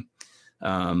use them,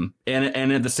 and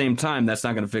at the same time, that's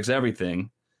not going to fix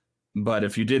everything. But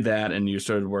if you did that and you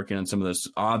started working on some of those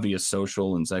obvious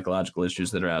social and psychological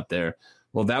issues that are out there,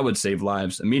 well, that would save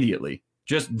lives immediately.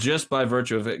 Just by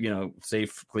virtue of it,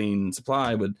 safe, clean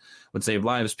supply would save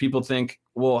lives. People think,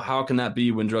 well, how can that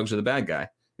be when drugs are the bad guy?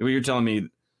 You're telling me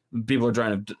people are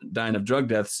dying of drug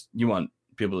deaths. You want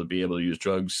people to be able to use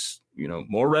drugs,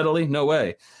 more readily? No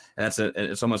way. And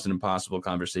it's almost an impossible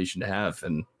conversation to have,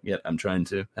 and yet I'm trying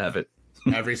to have it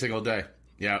every single day.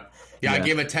 Yeah. I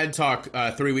gave a TED talk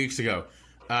 3 weeks ago,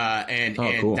 and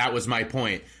cool. That was my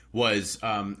point. Was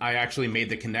I actually made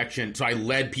the connection. So I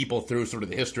led people through sort of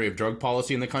the history of drug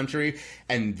policy in the country,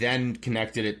 and then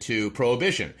connected it to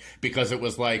prohibition, because it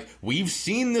was like, we've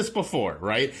seen this before,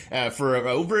 right? For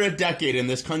over a decade in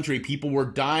this country, people were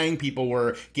dying, people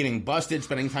were getting busted,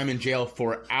 spending time in jail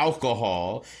for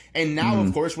alcohol. And now,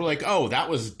 of course, we're like, oh, that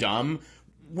was dumb.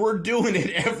 We're doing it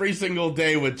every single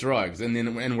day with drugs,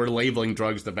 and we're labeling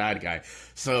drugs the bad guy.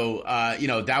 So,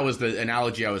 that was the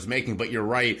analogy I was making. But you're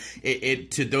right.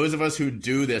 It to those of us who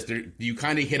do this, you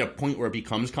kind of hit a point where it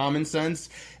becomes common sense,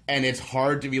 and it's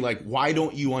hard to be like, why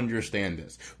don't you understand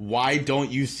this? Why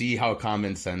don't you see how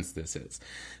common sense this is?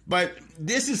 But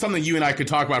this is something you and I could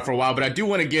talk about for a while, but I do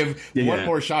want to give one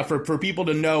more shot for people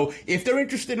to know if they're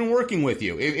interested in working with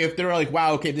you. If they're like,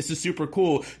 wow, okay, this is super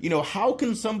cool. How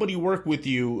can somebody work with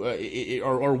you,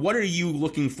 or what are you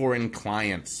looking for in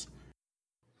clients?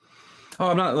 Oh,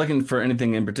 I'm not looking for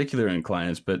anything in particular in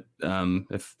clients, but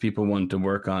if people want to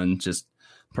work on just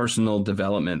personal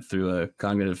development through a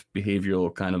cognitive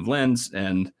behavioral kind of lens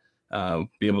and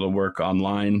be able to work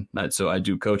online. So I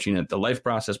do coaching at the Life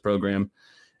Process program.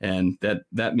 And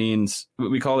that means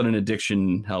we call it an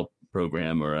addiction help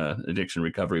program or an addiction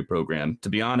recovery program. To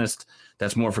be honest,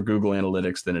 that's more for Google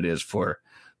Analytics than it is for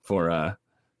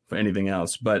anything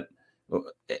else. But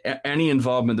any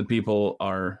involvement that people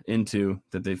are into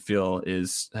that they feel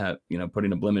is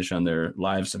putting a blemish on their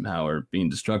lives somehow or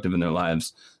being destructive in their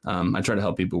lives, I try to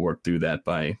help people work through that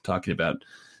by talking about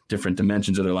different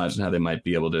dimensions of their lives and how they might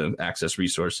be able to access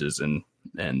resources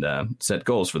and set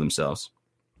goals for themselves.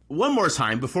 One more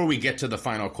time before we get to the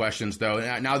final questions, though,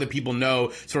 now that people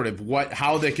know sort of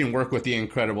how they can work with the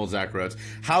incredible Zach Rhodes,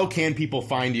 how can people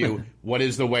find you? What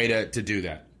is the way to do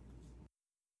that?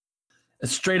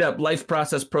 Straight up,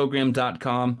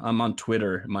 lifeprocessprogram.com. I'm on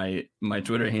Twitter. My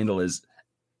Twitter handle is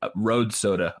Rhodes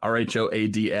Soda,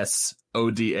 RHOADS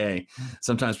ODA.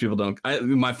 Sometimes people don't.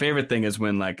 My favorite thing is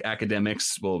when like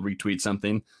academics will retweet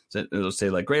something. So it'll say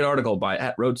like great article by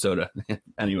 @RoadSoda.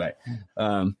 Anyway,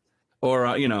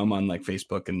 or you know, I'm on like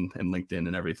Facebook and LinkedIn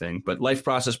and everything. But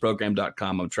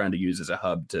lifeprocessprogram.com I'm trying to use as a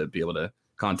hub to be able to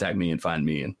contact me and find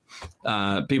me, and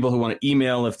people who want to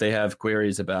email if they have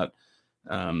queries about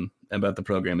the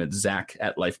program at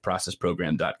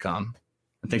zach@lifeprocessprogram.com.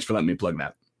 And thanks for letting me plug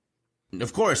that.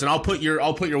 Of course, and I'll put your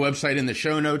website in the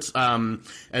show notes,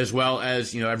 as well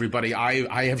as, you know, everybody.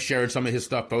 I have shared some of his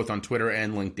stuff both on Twitter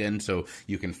and LinkedIn, so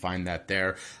you can find that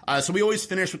there. So we always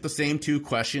finish with the same two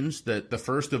questions. The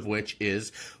first of which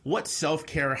is, what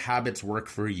self-care habits work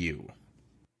for you?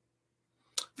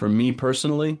 For me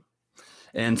personally,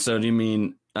 and so do you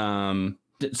mean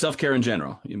self-care in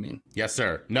general? You mean? Yes,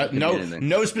 sir.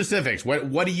 No specifics.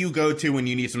 What do you go to when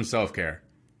you need some self-care?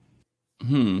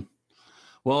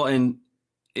 Well, and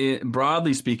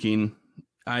broadly speaking,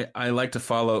 I like to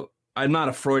follow. I'm not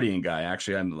a Freudian guy,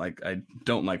 actually. I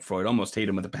don't like Freud. Almost hate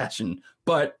him with a passion.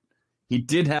 But he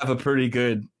did have a pretty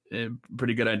good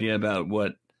idea about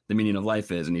what the meaning of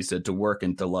life is, and he said to work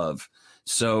and to love.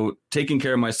 So taking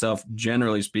care of myself,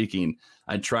 generally speaking,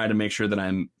 I try to make sure that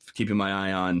I'm keeping my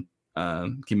eye on,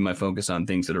 keeping my focus on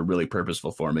things that are really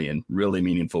purposeful for me and really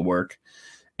meaningful work,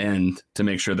 and to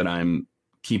make sure that I'm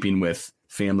keeping with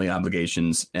family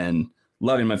obligations and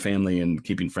loving my family and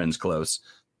keeping friends close.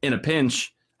 In a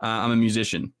pinch, I'm a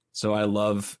musician, so I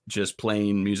love just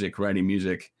playing music, writing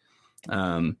music.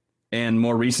 And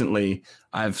more recently,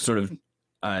 I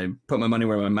put my money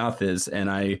where my mouth is, and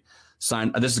I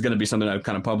signed. This is going to be something I've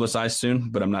kind of publicized soon,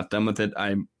 but I'm not done with it.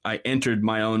 I entered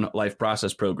my own life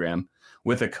process program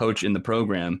with a coach in the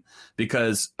program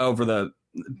because over the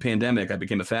pandemic I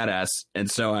became a fat ass,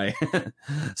 and so I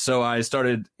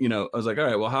started, you know, I was like, all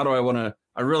right, well, how do I want to,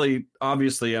 I really,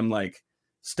 obviously I'm like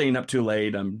staying up too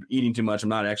late, I'm eating too much, I'm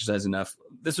not exercising enough.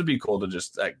 This would be cool to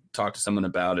just like talk to someone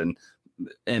about,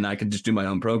 and I could just do my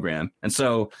own program. And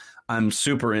so I'm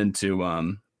super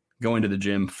into going to the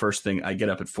gym. First thing, I get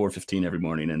up at 4:15 every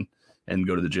morning and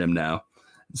go to the gym now.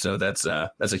 So that's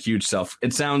a huge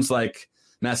it sounds like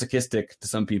masochistic to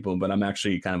some people, but I'm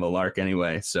actually kind of a lark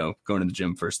anyway. So going to the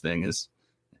gym first thing is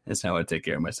how I take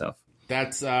care of myself.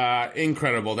 That's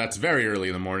incredible. That's very early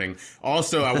in the morning.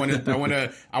 Also, I want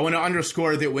to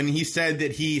underscore that when he said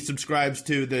that he subscribes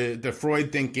to the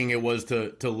Freud thinking, it was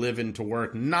to live and to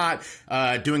work, not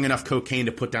doing enough cocaine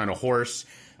to put down a horse.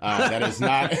 That is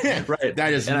not right.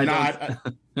 That is not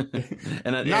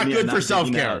good for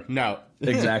self-care. No,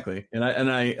 exactly. And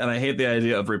I hate the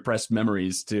idea of repressed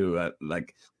memories too.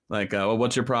 Well,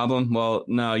 what's your problem? Well,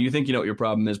 no, you think you know what your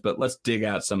problem is, but let's dig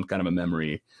out some kind of a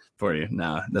memory for you.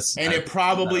 No, it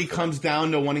probably comes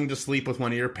down to wanting to sleep with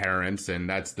one of your parents, and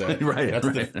that's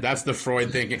the that's the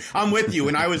Freud thinking. I'm with you.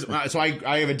 And I was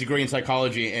I have a degree in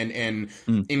psychology, and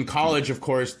in college, of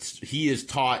course, he is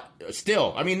taught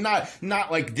still. I mean,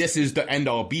 not like this is the end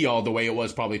all be all the way it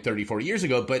was probably 30, 40 years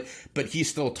ago, but he's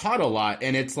still taught a lot,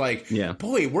 and it's like,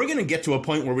 boy, we're gonna get to a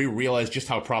point where we realize just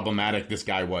how problematic this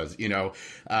guy was, you know.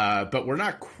 But we're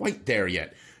not quite there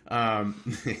yet.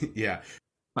 Yeah.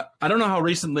 I don't know how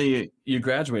recently you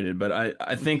graduated, but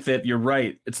I think that you're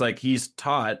right. It's like he's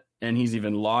taught and he's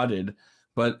even lauded,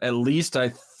 but at least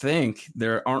I think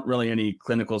there aren't really any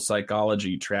clinical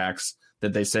psychology tracks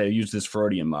that they say use this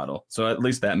Freudian model. So at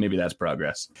least maybe that's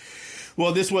progress.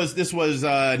 Well, this was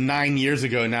 9 years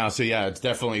ago now, so yeah, it's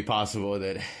definitely possible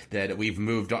that we've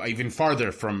moved even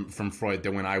farther from Freud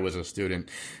than when I was a student.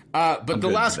 But the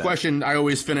last question I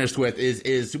always finished with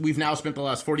is we've now spent the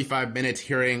last 45 minutes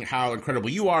hearing how incredible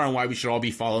you are and why we should all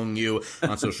be following you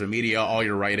on social media, all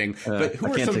your writing. But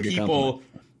who are some people?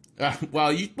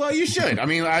 Well, you should. I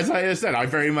mean, as I said, I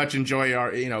very much enjoy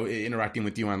interacting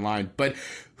with you online. But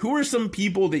who are some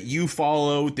people that you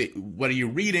follow? What are you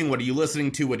reading? What are you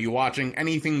listening to? What are you watching?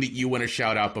 Anything that you want to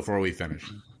shout out before we finish?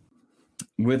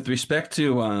 With respect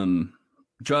to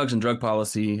drugs and drug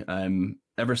policy,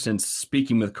 ever since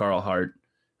speaking with Carl Hart,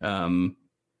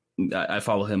 I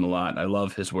follow him a lot. I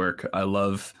love his work. I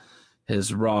love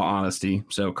his raw honesty.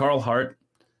 So Carl Hart.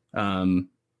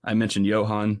 I mentioned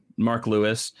Johan, Mark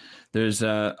Lewis.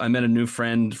 I met a new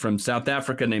friend from South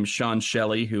Africa named Sean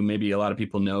Shelley, who maybe a lot of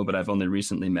people know, but I've only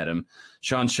recently met him.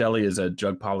 Sean Shelley is a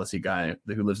drug policy guy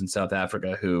who lives in South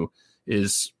Africa who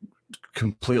is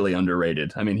completely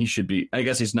underrated. I mean, he should be, I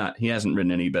guess he hasn't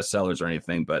written any bestsellers or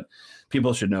anything, but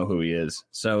people should know who he is.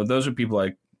 So those are people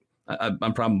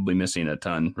I'm probably missing a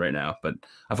ton right now, but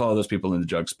I follow those people in the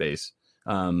drug space.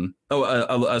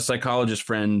 A psychologist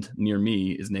friend near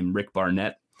me is named Rick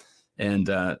Barnett.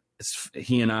 And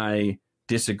he and I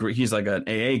disagree. He's like an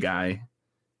AA guy,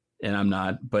 and I'm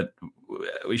not, but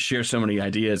we share so many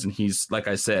ideas, and he's, like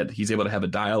I said, he's able to have a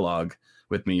dialogue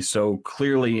with me so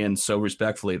clearly and so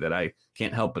respectfully that I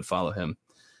can't help but follow him.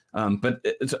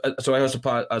 So I host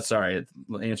a sorry,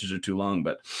 the answers are too long,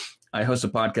 but I host a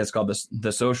podcast called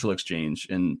The Social Exchange.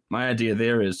 And my idea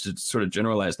there is to sort of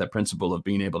generalize that principle of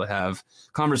being able to have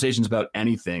conversations about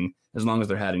anything as long as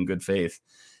they're had in good faith.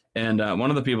 And one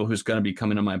of the people who's going to be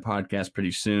coming on my podcast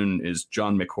pretty soon is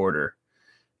John McWhorter.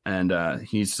 And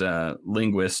he's a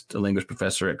linguist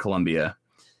professor at Columbia.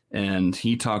 And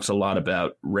he talks a lot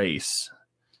about race.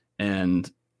 And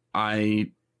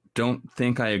I don't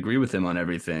think I agree with him on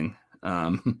everything.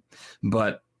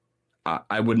 But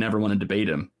I would never want to debate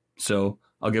him. So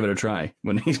I'll give it a try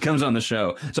when he comes on the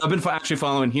show. So I've been actually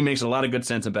following. He makes a lot of good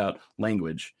sense about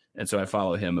language. And so I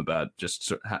follow him about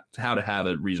just how to have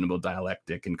a reasonable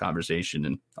dialectic and conversation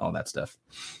and all that stuff.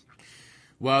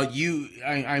 Well,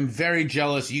 I'm very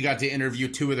jealous. You got to interview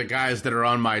two of the guys that are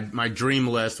on my dream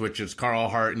list, which is Carl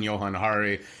Hart and Johan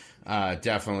Hari.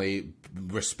 Definitely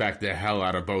respect the hell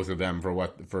out of both of them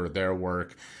for their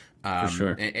work. For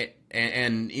sure.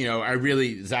 And you know,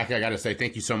 Zach, I got to say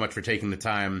thank you so much for taking the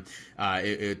time.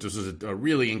 This was a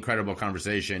really incredible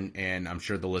conversation, and I'm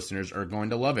sure the listeners are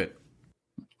going to love it.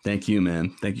 Thank you,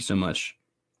 man. Thank you so much.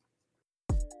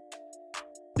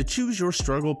 The Choose Your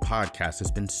Struggle podcast has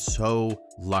been so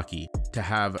lucky to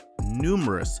have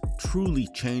numerous truly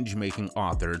change-making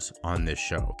authors on this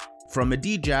show. From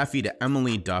Adi Jaffe to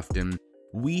Emily Dufton,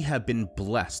 we have been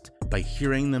blessed by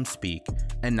hearing them speak,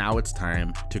 and now it's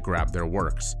time to grab their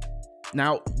works.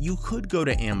 Now, you could go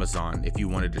to Amazon if you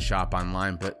wanted to shop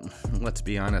online, but let's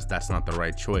be honest, that's not the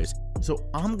right choice. So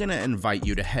I'm going to invite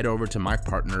you to head over to my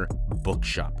partner,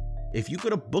 Bookshop. If you go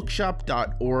to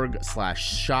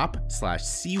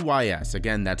bookshop.org/shop/CYS,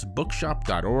 again, that's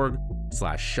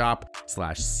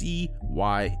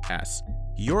bookshop.org/shop/CYS,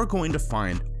 you're going to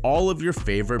find all of your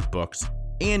favorite books,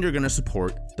 and you're going to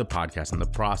support the podcast in the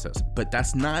process. But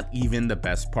that's not even the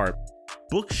best part.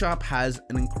 Bookshop has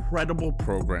an incredible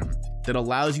program that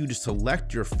allows you to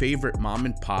select your favorite mom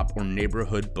and pop or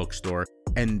neighborhood bookstore,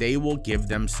 and they will give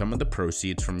them some of the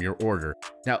proceeds from your order.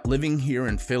 Now, living here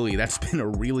in Philly, that's been a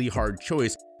really hard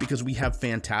choice because we have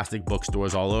fantastic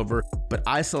bookstores all over, but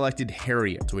I selected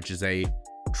Harriet, which is a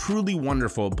truly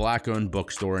wonderful Black-owned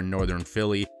bookstore in Northern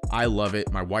Philly. I love it.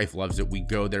 My wife loves it. We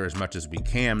go there as much as we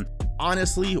can.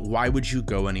 Honestly, why would you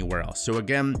go anywhere else? So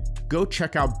again, go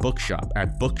check out Bookshop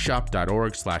at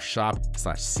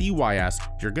bookshop.org/shop/CYS.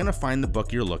 You're going to find the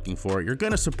book you're looking for. You're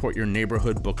going to support your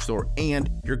neighborhood bookstore, and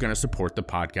you're going to support the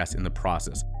podcast in the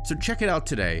process. So check it out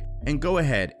today and go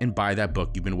ahead and buy that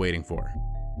book you've been waiting for.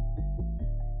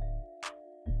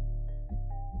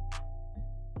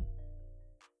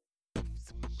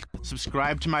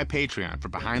 Subscribe to my Patreon for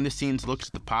behind-the-scenes looks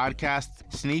at the podcast,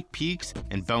 sneak peeks,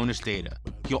 and bonus data.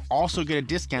 You'll also get a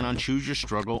discount on Choose Your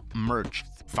Struggle merch.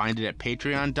 Find it at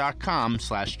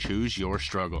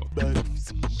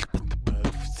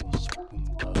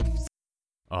patreon.com/chooseyourstruggle.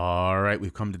 All right,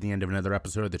 we've come to the end of another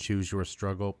episode of the Choose Your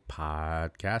Struggle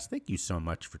podcast. Thank you so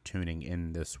much for tuning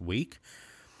in this week.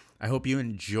 I hope you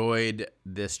enjoyed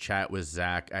this chat with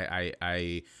Zach.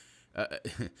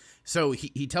 So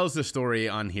he tells the story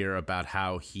on here about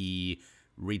how he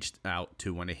reached out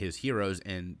to one of his heroes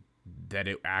and that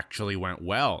it actually went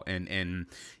well. And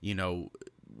you know,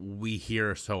 we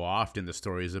hear so often the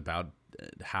stories about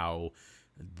how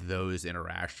those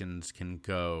interactions can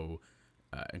go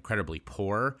incredibly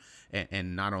poor.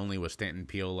 And not only was Stanton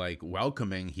Peele like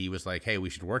welcoming, he was like, hey, we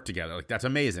should work together. Like, that's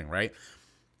amazing, right?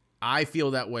 I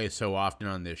feel that way so often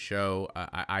on this show.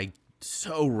 I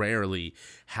so rarely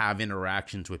have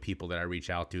interactions with people that I reach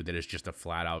out to that is just a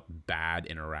flat out bad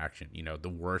interaction. You know, the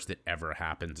worst that ever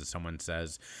happens is someone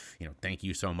says, you know, thank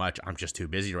you so much, I'm just too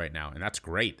busy right now. And that's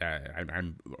great.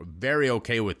 I'm very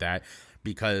okay with that,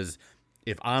 because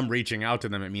if I'm reaching out to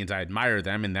them, it means I admire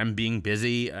them, and them being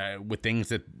busy with things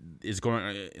that is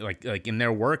going like in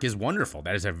their work is wonderful.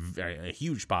 That is a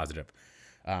huge positive.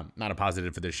 Not a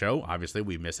positive for the show. Obviously,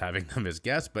 we miss having them as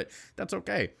guests, but that's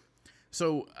okay.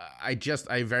 So I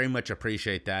very much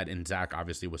appreciate that. And Zach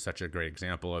obviously was such a great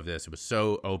example of this. It was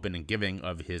so open and giving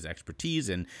of his expertise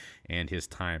and his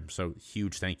time. So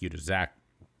huge thank you to Zach.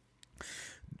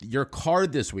 Your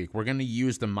card this week, we're going to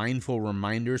use the Mindful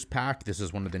Reminders pack. This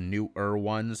is one of the newer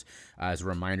ones. As a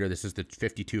reminder, this is the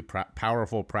 52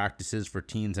 Powerful Practices for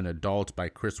Teens and Adults by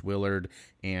Chris Willard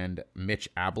and Mitch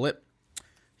Ablett.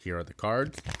 Here are the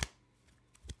cards.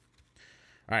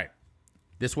 All right.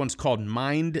 This one's called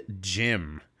Mind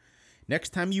Gym. Next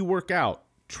time you work out,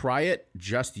 try it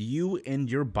just you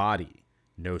and your body.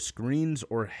 No screens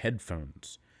or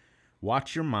headphones.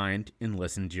 Watch your mind and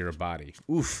listen to your body.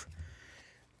 Oof.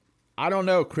 I don't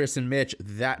know, Chris and Mitch,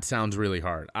 that sounds really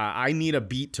hard. I need a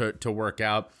beat to work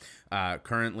out.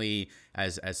 Currently,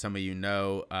 as some of you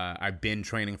know, I've been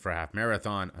training for a half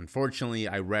marathon. Unfortunately,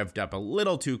 I revved up a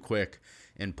little too quick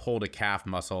and pulled a calf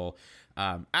muscle.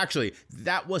 Actually,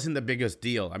 that wasn't the biggest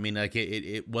deal. I mean, like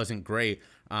it wasn't great.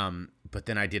 But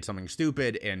then I did something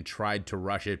stupid and tried to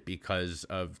rush it because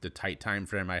of the tight time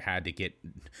frame I had to get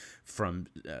from,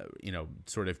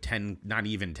 sort of 10, not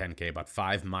even 10K, but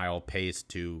 5 mile pace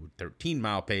to 13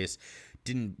 mile pace.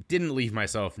 Didn't leave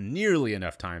myself nearly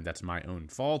enough time. That's my own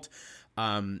fault.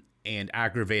 And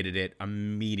aggravated it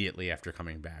immediately after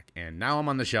coming back. And now I'm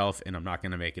on the shelf and I'm not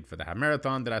going to make it for the half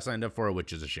marathon that I signed up for,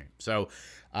 which is a shame. So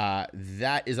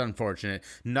that is unfortunate.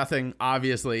 Nothing,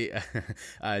 obviously,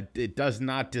 it does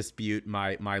not dispute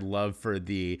my love for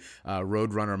the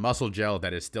Roadrunner Muscle Gel.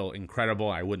 That is still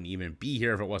incredible. I wouldn't even be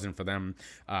here if it wasn't for them.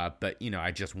 But,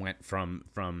 I just went from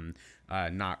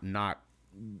not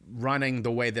running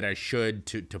the way that I should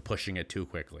to pushing it too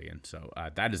quickly. And so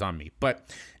that is on me.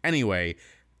 But anyway,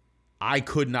 I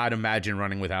could not imagine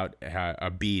running without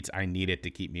a beat. I need it to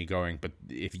keep me going. But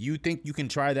if you think you can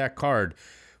try that card,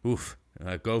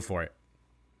 go for it.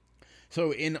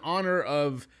 So in honor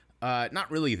of not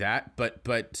really that,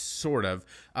 but sort of,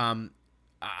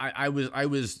 I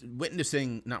was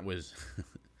witnessing,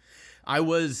 I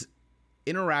was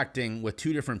interacting with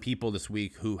two different people this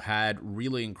week who had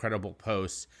really incredible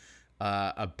posts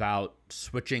about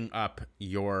switching up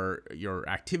your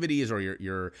activities, or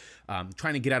you're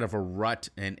trying to get out of a rut,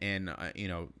 and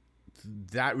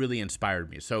that really inspired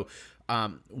me. So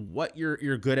what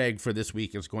your good egg for this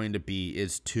week is going to be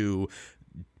is to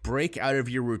break out of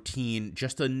your routine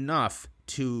just enough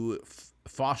to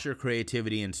foster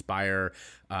creativity, inspire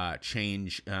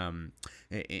change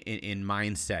in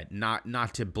mindset,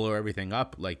 not to blow everything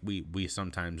up like we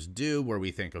sometimes do, where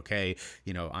we think, okay,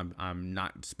 I'm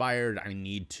not inspired, I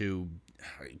need to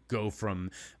go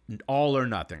from all or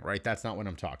nothing, right? That's not what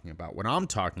I'm talking about. What I'm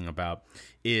talking about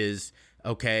is,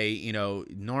 okay,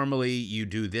 normally you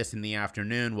do this in the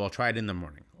afternoon, well, try it in the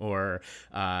morning. Or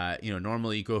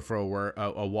normally you go for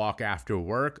a walk after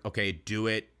work, okay, do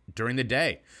it during the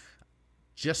day.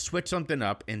 Just switch something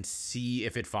up and see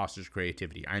if it fosters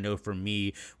creativity. I know for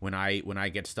me, when I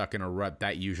get stuck in a rut,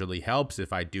 that usually helps.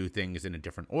 If I do things in a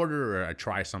different order, or I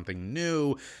try something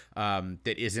new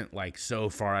that isn't like so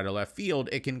far out of left field,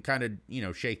 it can kind of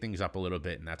shake things up a little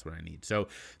bit, and that's what I need. So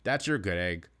that's your good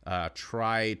egg.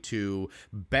 Try to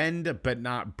bend but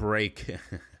not break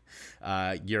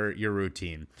your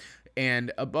routine,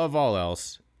 and above all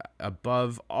else,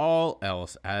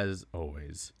 as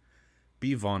always,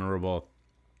 be vulnerable.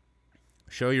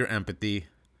 Show your empathy,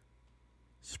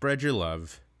 spread your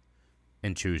love,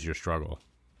 and choose your struggle.